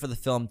lighting for the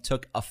film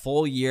took a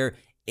full year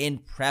in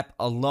prep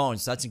alone,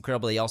 so that's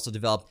incredible. They also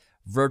developed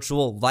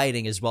virtual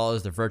lighting as well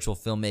as the virtual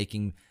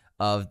filmmaking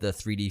of the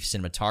 3D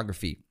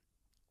cinematography.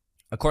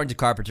 According to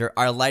Carpenter,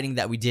 our lighting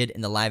that we did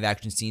in the live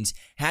action scenes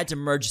had to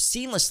merge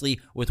seamlessly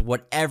with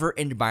whatever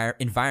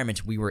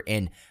environment we were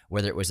in,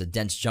 whether it was a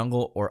dense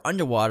jungle or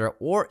underwater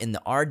or in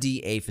the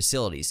RDA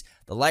facilities.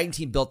 The lighting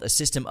team built a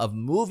system of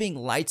moving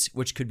lights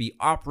which could be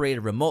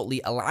operated remotely,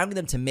 allowing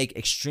them to make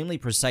extremely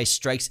precise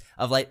strikes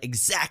of light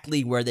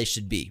exactly where they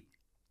should be.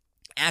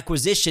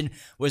 Acquisition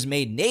was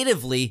made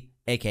natively,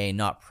 aka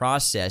not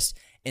processed,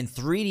 in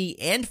 3D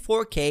and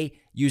 4K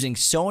using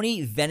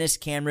Sony Venice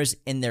cameras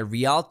in their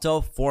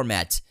Rialto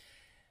format,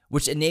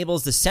 which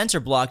enables the sensor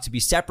block to be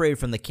separated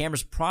from the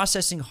camera's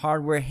processing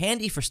hardware,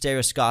 handy for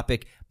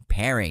stereoscopic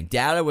pairing.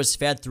 Data was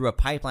fed through a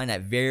pipeline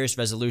at various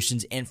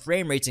resolutions and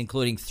frame rates,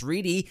 including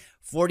 3D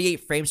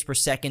 48 frames per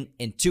second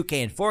in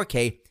 2K and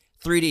 4K,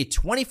 3D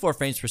 24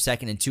 frames per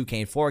second in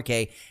 2K and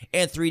 4K,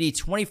 and 3D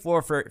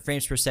 24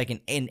 frames per second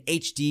in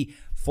HD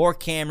for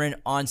Cameron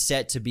on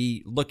set to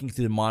be looking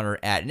through the monitor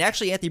at. And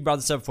actually, Anthony brought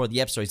this up before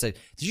the episode. He said,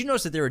 did you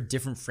notice that there were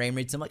different frame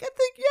rates? I'm like, I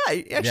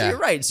think, you're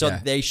right. So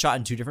they shot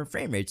in 2 different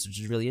frame rates, which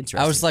is really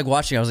interesting. I was like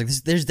watching, I was like,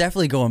 there's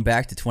definitely going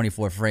back to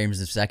 24 frames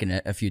a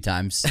second a few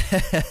times.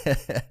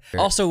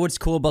 Also, what's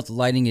cool about the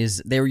lighting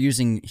is they were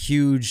using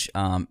huge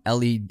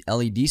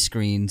LED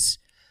screens.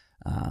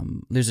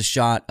 There's a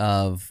shot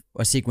of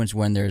a sequence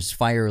when there's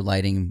fire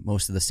lighting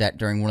most of the set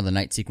during one of the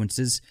night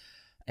sequences,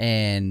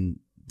 and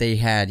they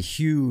had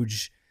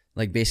huge,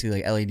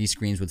 basically LED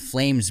screens with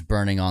flames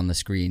burning on the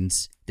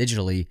screens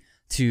digitally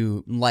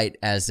to light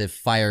as if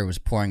fire was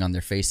pouring on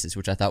their faces,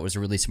 which I thought was a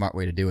really smart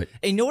way to do it.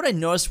 And you know what I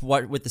noticed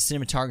with the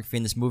cinematography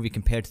in this movie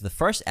compared to the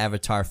first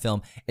Avatar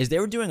film is they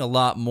were doing a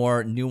lot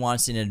more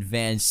nuanced and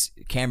advanced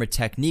camera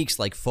techniques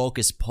like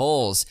focus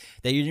pulls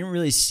that you didn't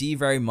really see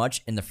very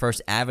much in the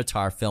first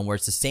Avatar film, where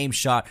it's the same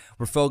shot,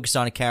 we're focused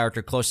on a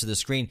character close to the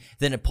screen,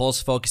 then it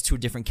pulls focus to a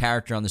different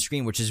character on the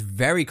screen, which is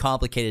very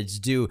complicated to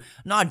do,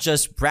 not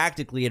just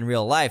practically in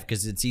real life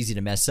because it's easy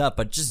to mess up,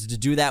 but just to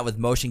do that with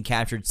motion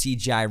captured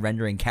CGI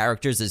rendering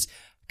characters is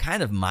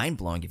kind of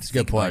mind-blowing if you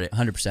think about it.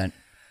 100%.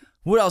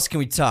 What else can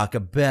we talk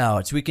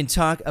about? We can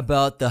talk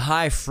about the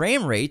high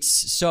frame rates.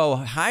 So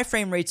high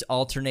frame rates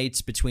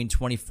alternates between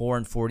 24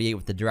 and 48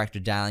 with the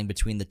director dialing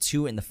between the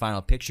 2 in the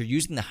final picture,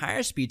 using the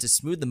higher speed to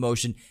smooth the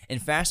motion in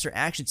faster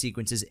action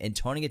sequences and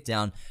toning it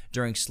down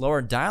during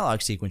slower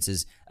dialogue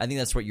sequences. I think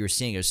that's what you were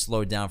seeing. It was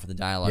slowed down for the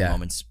dialogue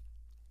moments.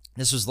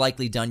 This was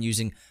likely done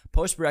using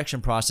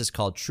post-production process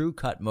called True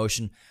Cut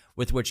Motion,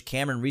 with which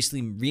Cameron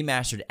recently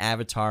remastered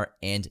Avatar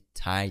and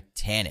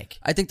Titanic.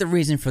 I think the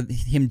reason for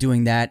him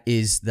doing that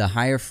is the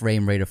higher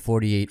frame rate of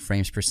 48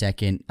 frames per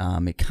second.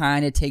 It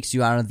kind of takes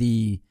you out of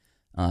the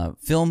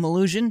film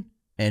illusion,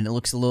 and it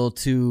looks a little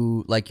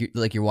too like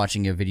you're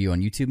watching a video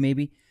on YouTube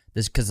maybe.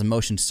 This because the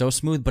motion's so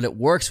smooth, but it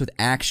works with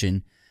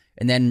action.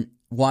 And then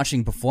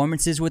watching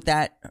performances with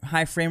that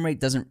high frame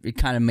rate it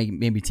kind of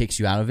maybe takes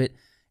you out of it.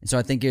 And so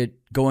I think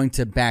going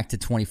back to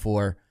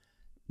 24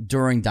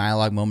 during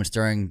dialogue moments,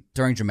 during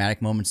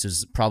dramatic moments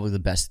is probably the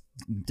best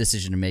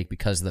decision to make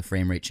because of the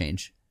frame rate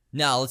change.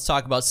 Now let's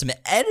talk about some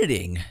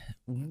editing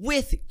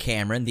with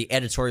Cameron. The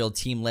editorial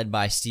team led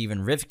by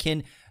Steven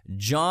Rifkin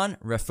John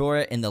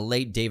Rafora and the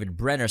late David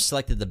Brenner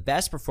selected the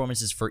best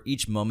performances for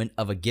each moment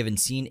of a given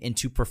scene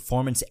into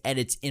performance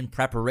edits in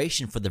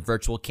preparation for the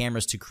virtual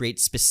cameras to create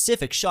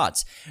specific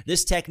shots.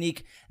 This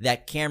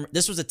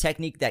was a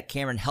technique that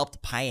Cameron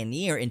helped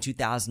pioneer in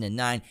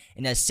 2009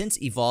 and has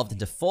since evolved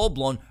into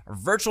full-blown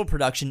virtual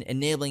production,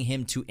 enabling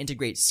him to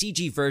integrate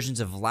CG versions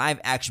of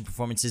live action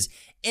performances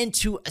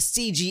into a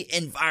CG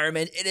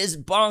environment. It is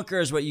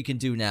bonkers what you can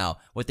do now,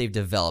 what they've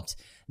developed.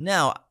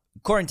 Now,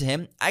 according to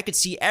him, I could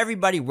see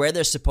everybody where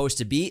they're supposed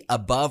to be,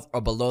 above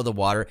or below the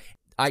water.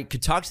 I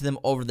could talk to them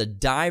over the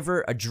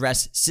diver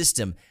address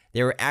system.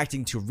 They were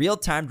acting to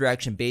real-time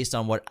direction based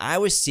on what I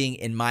was seeing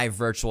in my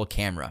virtual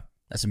camera.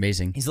 That's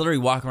amazing. He's literally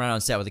walking around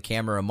on set with a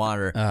camera or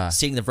monitor,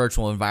 seeing the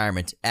virtual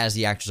environment as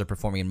the actors are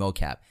performing in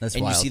mocap. That's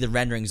and wild. You see the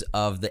renderings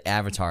of the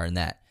avatar in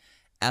that.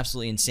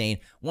 Absolutely insane.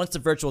 Once the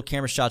virtual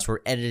camera shots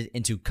were edited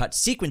into cut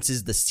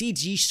sequences, the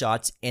CG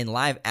shots and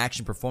live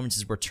action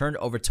performances were turned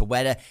over to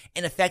Weta.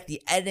 In effect,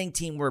 the editing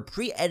team were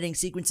pre-editing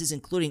sequences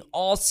including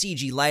all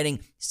CG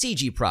lighting,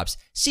 CG props,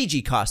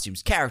 CG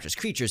costumes, characters,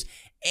 creatures,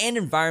 and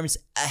environments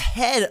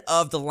ahead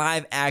of the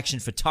live action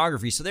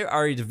photography. So they're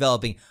already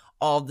developing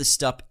all of the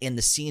stuff in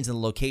the scenes and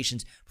the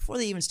locations before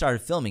they even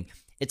started filming.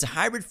 It's a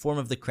hybrid form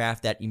of the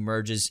craft that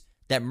merges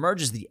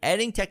the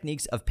editing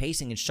techniques of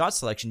pacing and shot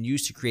selection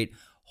used to create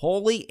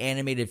wholly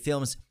animated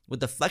films with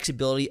the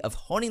flexibility of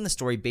honing the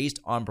story based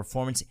on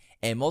performance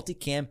and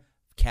multicam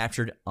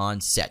captured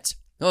on set.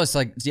 Oh,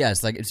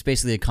 it's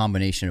basically a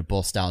combination of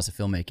both styles of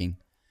filmmaking.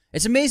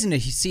 It's amazing to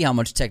see how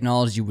much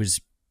technology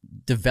was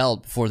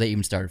developed before they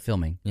even started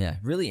filming. Yeah,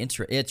 really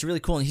interesting. It's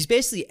really cool. And he's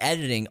basically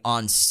editing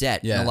on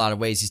set in a lot of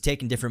ways. He's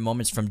taking different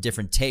moments from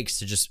different takes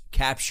to just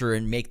capture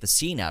and make the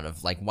scene out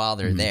of, like, while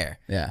they're there.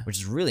 Yeah. Which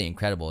is really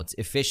incredible. It's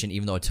efficient,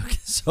 even though it took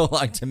so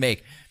long to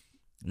make.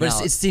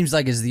 But it seems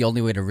like it's the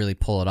only way to really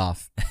pull it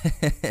off.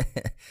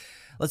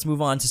 Let's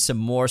move on to some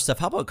more stuff.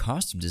 How about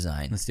costume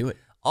design? Let's do it.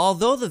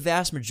 Although the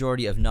vast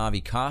majority of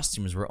Na'vi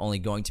costumes were only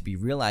going to be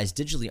realized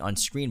digitally on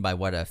screen by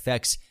Weta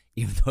Effects,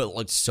 even though it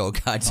looked so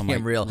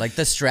goddamn real. Like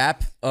the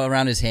strap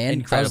around his hand.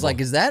 Incredible. I was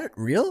like, is that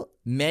real?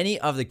 Many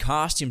of the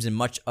costumes and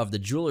much of the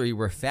jewelry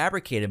were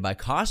fabricated by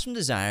costume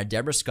designer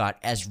Deborah Scott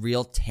as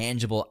real,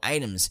 tangible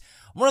items.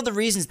 One of the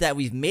reasons that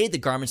we've made the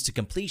garments to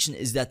completion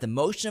is that the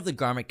motion of the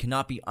garment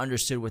cannot be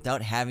understood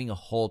without having a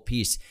whole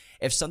piece.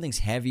 If something's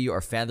heavy or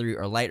feathery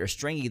or light or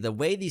stringy, the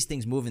way these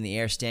things move in the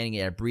air, standing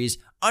at a breeze,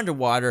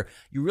 underwater,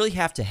 you really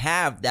have to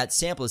have that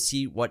sample to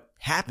see what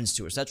happens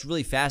to it. So that's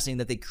really fascinating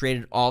that they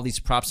created all these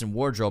props and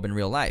wardrobe in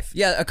real life.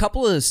 Yeah, a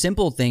couple of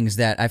simple things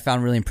that I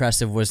found really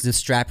impressive was the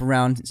strap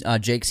around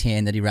Jake's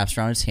hand that he wraps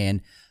around his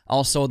hand.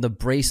 Also, the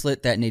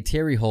bracelet that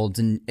Neytiri holds.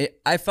 And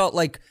I felt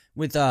like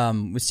with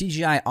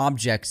CGI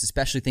objects,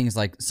 especially things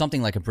like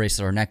something like a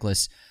bracelet or a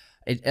necklace,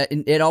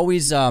 it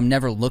always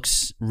never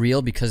looks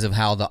real because of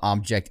how the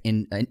object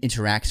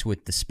interacts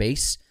with the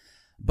space.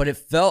 But it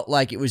felt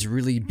like it was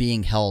really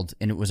being held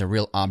and it was a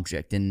real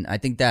object. And I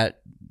think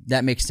that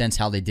makes sense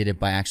how they did it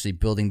by actually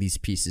building these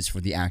pieces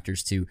for the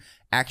actors to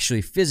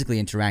actually physically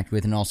interact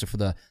with, and also for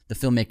the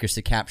filmmakers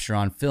to capture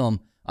on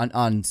film,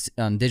 on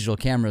digital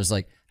cameras,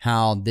 like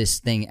how this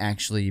thing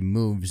actually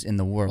moves in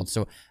the world.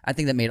 So I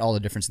think that made all the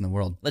difference in the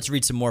world. Let's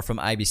read some more from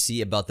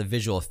IBC about the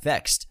visual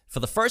effects. For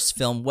the first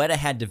film, Weta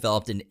had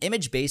developed an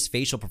image-based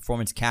facial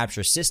performance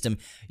capture system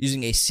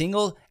using a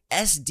single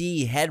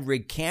SD head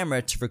rig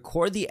camera to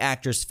record the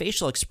actor's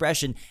facial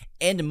expression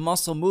and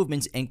muscle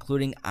movements,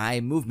 including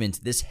eye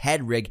movement. This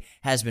head rig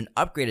has been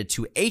upgraded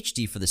to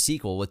HD for the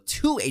sequel, with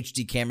 2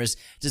 HD cameras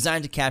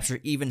designed to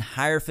capture even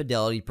higher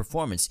fidelity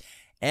performance.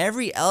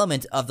 Every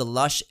element of the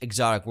lush,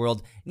 exotic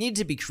world needed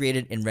to be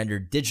created and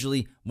rendered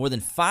digitally. More than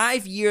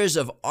 5 years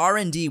of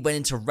R&D went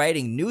into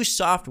writing new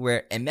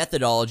software and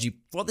methodology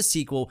for the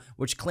sequel,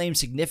 which claimed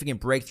significant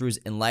breakthroughs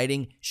in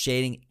lighting,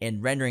 shading,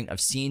 and rendering of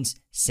scenes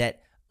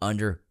set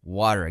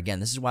underwater.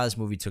 Again, this is why this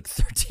movie took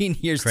 13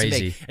 years to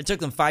make. It took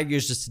them 5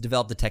 years just to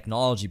develop the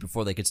technology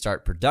before they could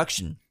start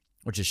production,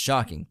 which is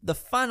shocking. The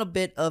final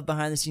bit of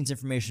behind-the-scenes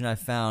information I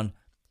found,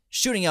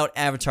 shooting out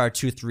Avatar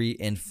 2, 3,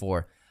 and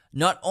 4.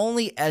 Not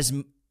only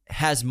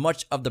has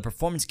much of the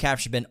performance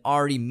capture been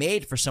already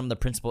made for some of the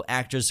principal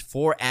actors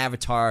for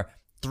Avatar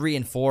 3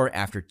 and 4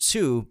 after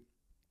 2,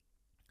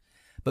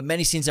 but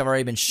many scenes have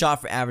already been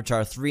shot for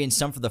Avatar 3 and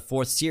some for the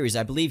 4th series.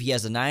 I believe he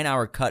has a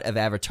 9-hour cut of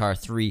Avatar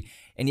 3,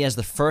 and he has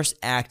the first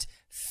act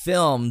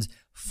filmed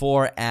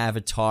for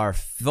Avatar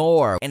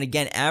 4. And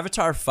again,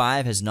 Avatar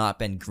 5 has not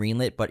been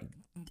greenlit, but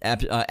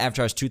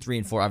Avatars 2, 3,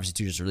 and 4, obviously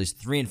 2 just released.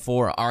 3 and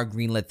 4 are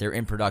greenlit. They're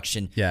in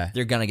production. Yeah.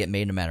 They're going to get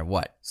made no matter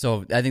what.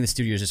 So I think the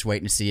studio is just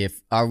waiting to see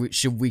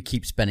should we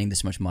keep spending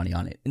this much money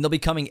on it. And they'll be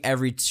coming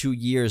every 2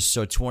 years.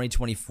 So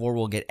 2024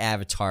 we'll get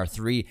Avatar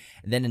 3.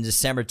 And then in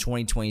December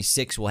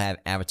 2026 we'll have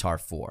Avatar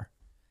 4.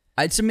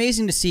 It's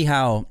amazing to see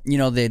how, the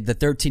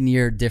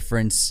 13-year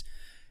difference,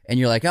 and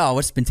you're like, oh,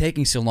 what's been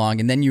taking so long?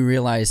 And then you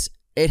realize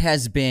it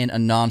has been a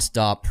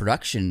nonstop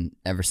production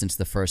ever since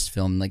the first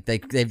film. Like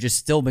they've just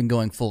still been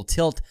going full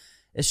tilt.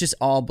 It's just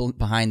all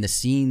behind the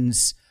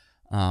scenes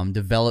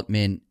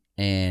development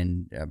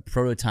and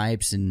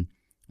prototypes and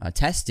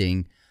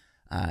testing.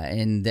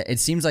 And it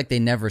seems like they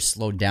never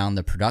slowed down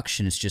the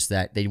production. It's just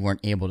that they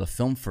weren't able to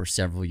film for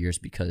several years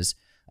because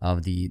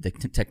of the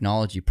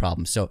technology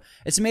problem. So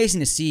it's amazing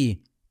to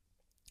see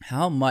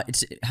how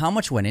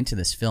much went into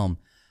this film.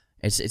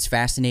 It's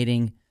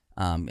fascinating.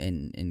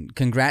 And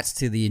congrats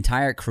to the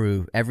entire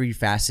crew, every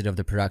facet of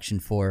the production,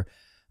 for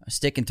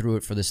sticking through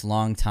it for this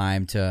long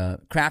time to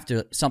craft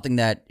something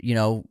that,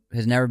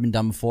 has never been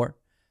done before.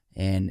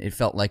 And it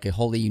felt like a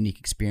wholly unique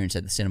experience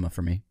at the cinema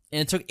for me.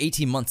 And it took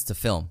 18 months to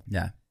film.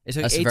 Yeah. It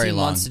took That's 18 very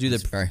long. months to do the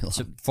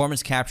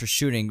performance capture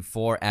shooting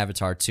for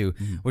Avatar 2,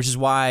 which is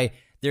why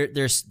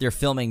they're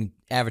filming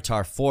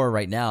Avatar 4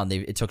 right now, and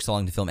it took so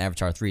long to film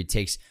Avatar 3. It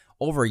takes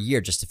over a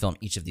year just to film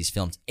each of these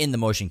films in the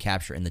motion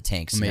capture, in the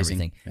tanks.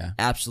 Amazing. And everything. Yeah.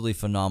 Absolutely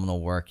phenomenal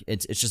work.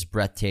 It's just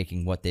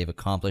breathtaking what they've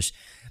accomplished.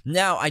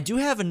 Now, I do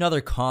have another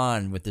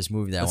con with this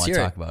movie that I want to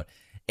talk about.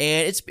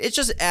 And it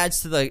just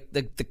adds to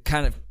the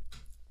kind of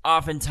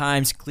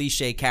oftentimes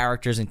cliche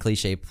characters and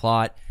cliche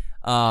plot.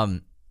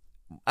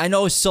 I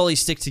know Sully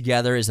stick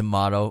together is a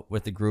motto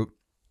with the group,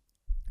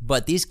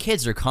 but these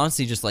kids are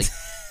constantly just like,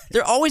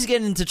 they're always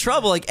getting into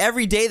trouble. Like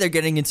every day they're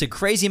getting into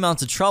crazy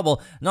amounts of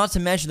trouble, not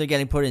to mention they're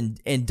getting put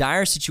in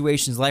dire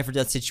situations, life or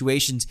death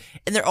situations,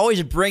 and they're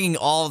always bringing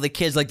all of the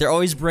kids. Like they're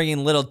always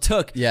bringing little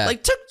Took. Yeah.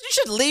 Like Took, you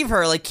should leave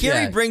her. Like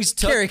Kiri brings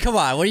Took. Kiri, come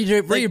on. What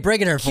are you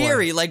bringing her for?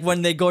 Kiri, like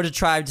when they go to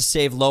try to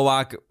save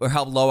Loak or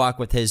help Loak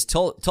with his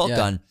Tolt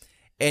gun.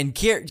 And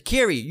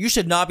Kiri, you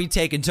should not be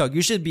taking Took.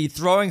 You should be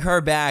throwing her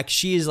back.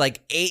 She is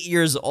like 8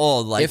 years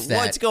old. Like,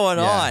 what's going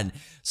on?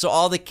 So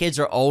all the kids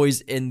are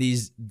always in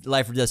these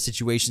life or death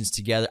situations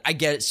together. I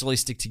get it, slowly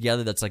stick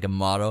together. That's like a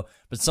motto.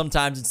 But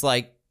sometimes it's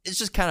like, it's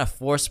just kind of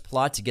forced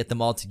plot to get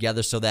them all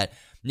together so that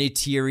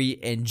Neytiri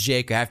and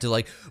Jake have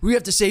to we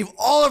have to save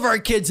all of our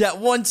kids at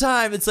one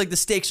time. It's like the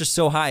stakes are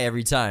so high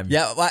every time.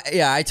 Yeah,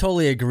 I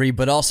totally agree.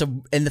 But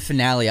also in the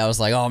finale, I was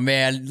like, oh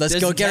man, let's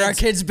go get our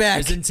kids back.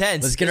 It's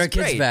intense. Let's get our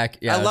kids back.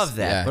 Yeah, I love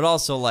that. Yeah. But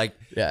also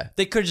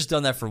they could have just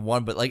done that for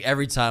one. But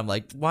every time,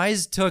 why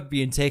is Took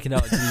being taken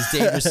out into these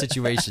dangerous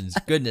situations?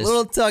 Goodness.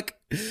 Little Took.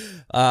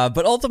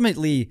 But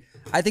ultimately,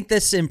 I think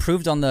this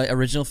improved on the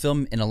original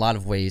film in a lot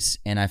of ways.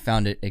 And I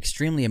found it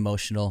extremely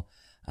emotional.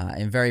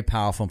 And very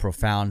powerful and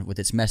profound with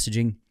its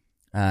messaging.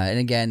 And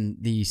again,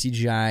 the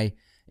CGI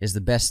is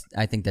the best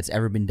I think that's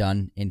ever been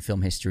done in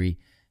film history.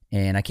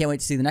 And I can't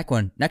wait to see the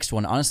next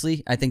one.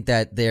 Honestly, I think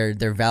that they're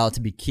valid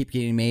to keep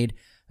getting made.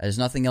 There's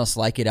nothing else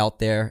like it out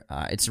there.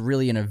 It's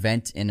really an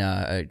event and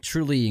a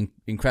truly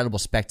incredible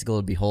spectacle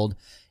to behold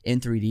in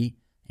 3D.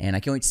 And I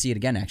can't wait to see it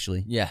again,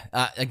 actually. Yeah.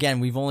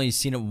 Again, we've only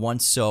seen it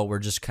once, so we're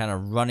just kind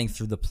of running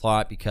through the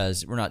plot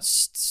because we're not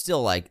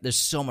still there's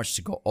so much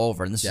to go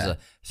over. And this is a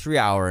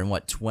 3-hour and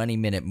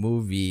 20-minute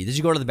movie. Did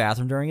you go to the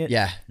bathroom during it?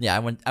 Yeah. Yeah,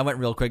 I went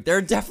real quick. There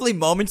are definitely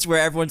moments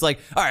where everyone's like,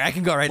 all right, I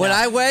can go right now. When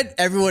I went,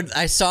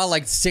 I saw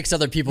 6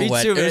 other people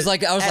went. Too, it was I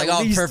was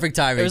oh, perfect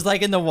timing. It was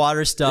in the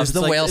water stuff. It was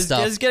the whale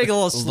stuff. It was getting a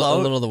little slow.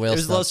 A little of the whale stuff.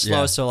 It was a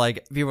little slow, so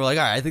people were like,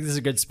 all right, I think this is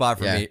a good spot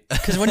for me.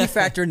 Because when you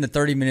factor in the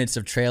 30 minutes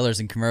of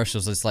trailers and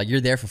commercials, it's you're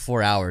there for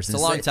 4 hours. It's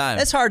a long time.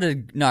 It's hard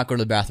to not go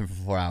to the bathroom for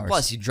 4 hours.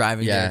 Plus, you're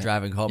driving there,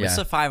 driving home. It's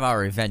a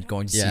 5-hour event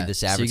going to see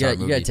this Avatar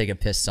movie. You got to take a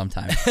piss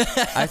sometime.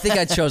 I think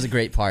I chose a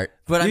great part.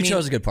 But you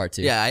chose a good part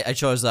too. Yeah, I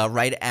chose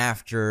right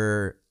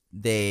after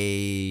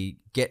they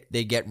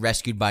get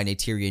rescued by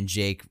Neytiri and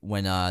Jake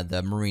when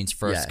the Marines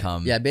first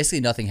come. Yeah,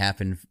 basically nothing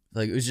happened.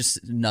 It was just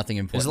nothing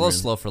important. It was a little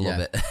slow for a little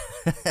bit.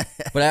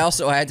 But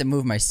I had to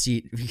move my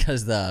seat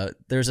because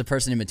there's a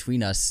person in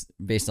between us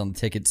based on the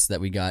tickets that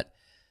we got,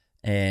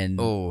 and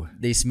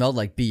they smelled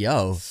like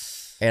BO,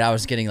 and I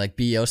was getting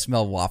BO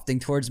smell wafting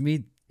towards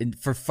me. And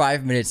for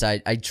 5 minutes,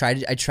 I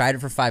tried it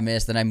for 5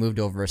 minutes, then I moved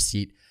over a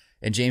seat.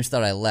 And James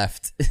thought I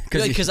left.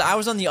 Because I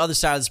was on the other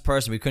side of this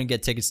person. We couldn't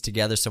get tickets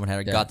together. Someone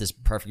had got this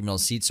perfect middle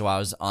seat, so I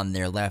was on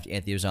their left.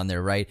 Anthony was on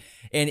their right.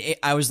 And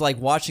I was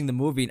watching the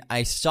movie, and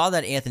I saw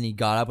that Anthony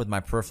got up with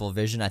my peripheral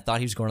vision. I thought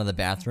he was going to the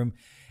bathroom.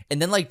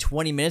 And then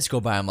 20 minutes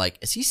go by. I'm like,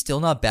 is he still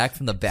not back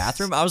from the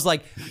bathroom? I was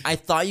like, I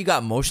thought you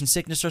got motion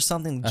sickness or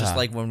something, just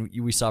like when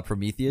we saw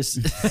Prometheus.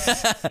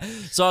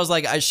 So I was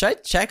like, should I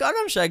check on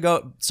him? Should I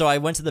go? So I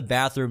went to the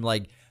bathroom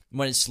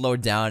when it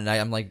slowed down, and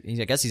I'm like,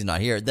 I guess he's not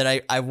here.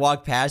 Then I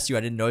walked past you. I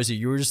didn't notice you.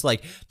 You were just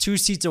 2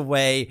 seats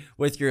away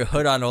with your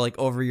hood on,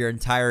 over your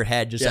entire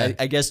head. Just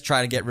I guess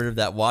trying to get rid of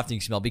that wafting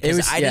smell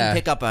because I didn't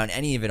pick up on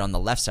any of it on the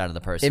left side of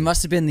the person. It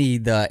must have been the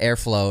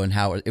airflow and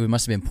how it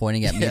must have been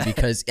pointing at me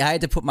because I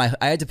had to put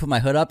my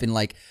hood up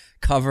and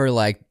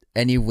cover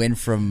any wind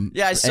from.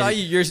 Yeah, I saw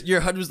you. Your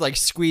hood was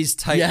squeezed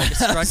tight like a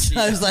scrunchie.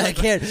 I was like, I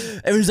can't.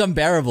 It was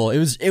unbearable. It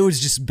was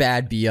just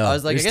bad BO. I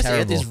was like, I guess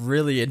terrible. Anthony's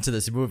really into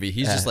this movie.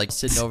 He's just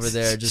sitting over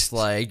there, just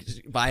by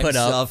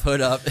himself,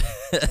 hood up.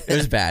 It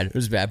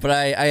was bad. But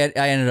I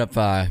ended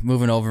up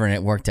moving over and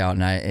it worked out.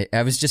 And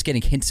I was just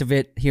getting hints of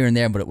it here and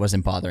there, but it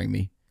wasn't bothering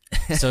me.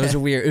 So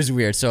it was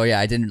weird. So yeah,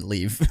 I didn't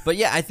leave. But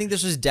yeah, I think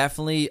this was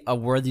definitely a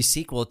worthy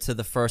sequel to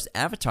the first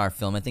Avatar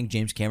film. I think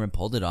James Cameron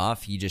pulled it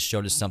off. He just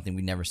showed us something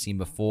we'd never seen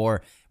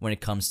before when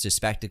it comes to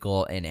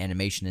spectacle and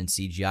animation and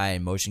CGI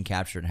and motion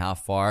capture and how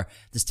far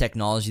this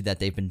technology that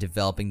they've been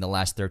developing the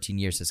last 13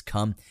 years has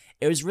come.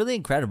 It was really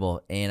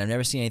incredible, and I've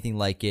never seen anything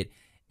like it.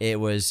 It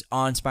was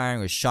awe-inspiring.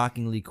 It was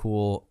shockingly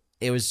cool.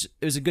 It was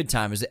a good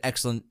time. It was an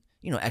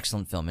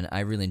excellent film, and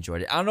I really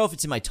enjoyed it. I don't know if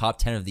it's in my top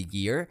 10 of the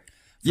year.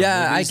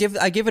 Yeah, movies.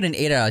 I give it an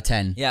 8 out of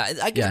 10. Yeah,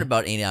 I give it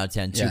about 8 out of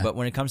 10 too. Yeah. But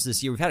when it comes to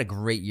this year, we've had a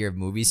great year of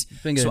movies.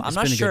 been good. So I'm It's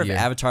not been a sure good if year.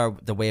 Avatar: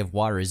 The Way of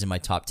Water is in my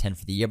top 10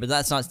 for the year, but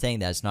that's not saying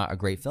that it's not a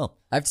great film.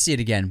 I have to see it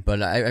again,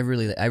 but I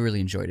really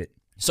enjoyed it.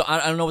 So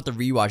I don't know what the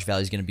rewatch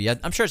value is going to be.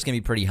 I'm sure it's going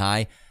to be pretty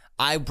high.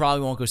 I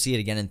probably won't go see it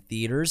again in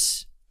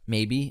theaters.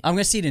 Maybe. I'm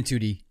gonna see it in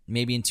 2D.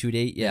 Maybe in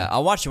 2D. Yeah,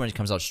 I'll watch it when it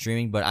comes out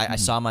streaming, but I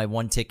saw my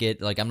one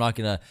ticket. Like, I'm not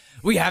going to...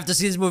 We have to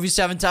see this movie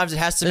 7 times. It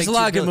has to There's make a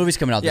lot $2 of good movies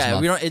coming out this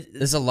month. we don't...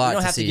 There's a lot We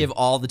don't to have see. to give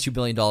all the $2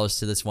 billion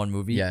to this one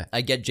movie. Yeah.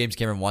 I get James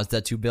Cameron wants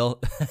that $2 billion.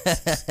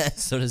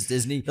 So does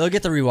Disney. They'll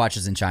get the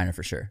rewatches in China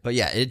for sure. But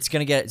yeah, it's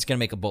gonna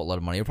make a boatload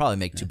of money. It'll probably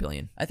make $2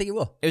 billion. I think it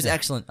will. It was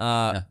excellent.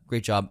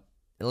 Great job.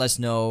 Let us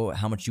know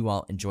how much you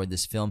all enjoyed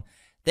this film.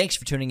 Thanks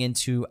for tuning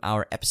into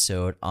our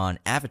episode on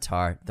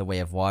Avatar: The Way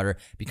of Water.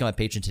 Become a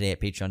patron today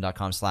at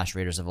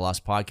patreon.com/Raiders of the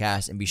Lost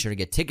Podcast, and be sure to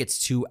get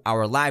tickets to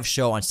our live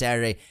show on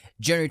Saturday,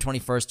 January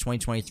 21st,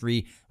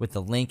 2023, with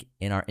the link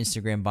in our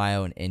Instagram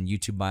bio and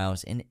YouTube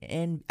bios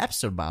and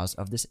episode bios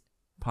of this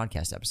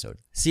podcast episode.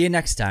 See you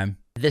next time.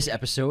 This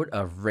episode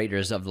of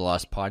Raiders of the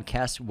Lost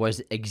Podcast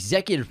was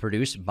executive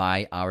produced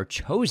by our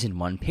chosen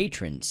one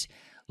patrons: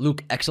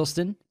 Luke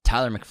Exelston,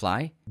 Tyler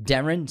McFly,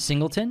 Darren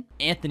Singleton,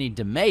 Anthony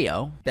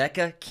DeMeo,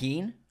 Becca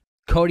Keene,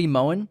 Cody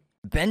Moen,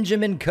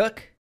 Benjamin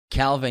Cook,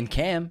 Calvin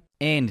Cam,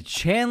 and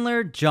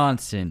Chandler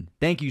Johnson.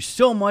 Thank you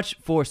so much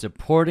for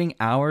supporting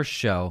our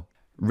show.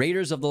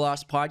 Raiders of the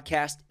Lost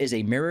Podcast is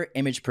a Mirror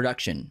Image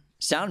production.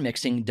 Sound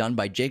mixing done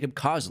by Jacob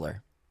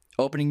Kosler.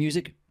 Opening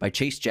music by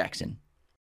Chase Jackson.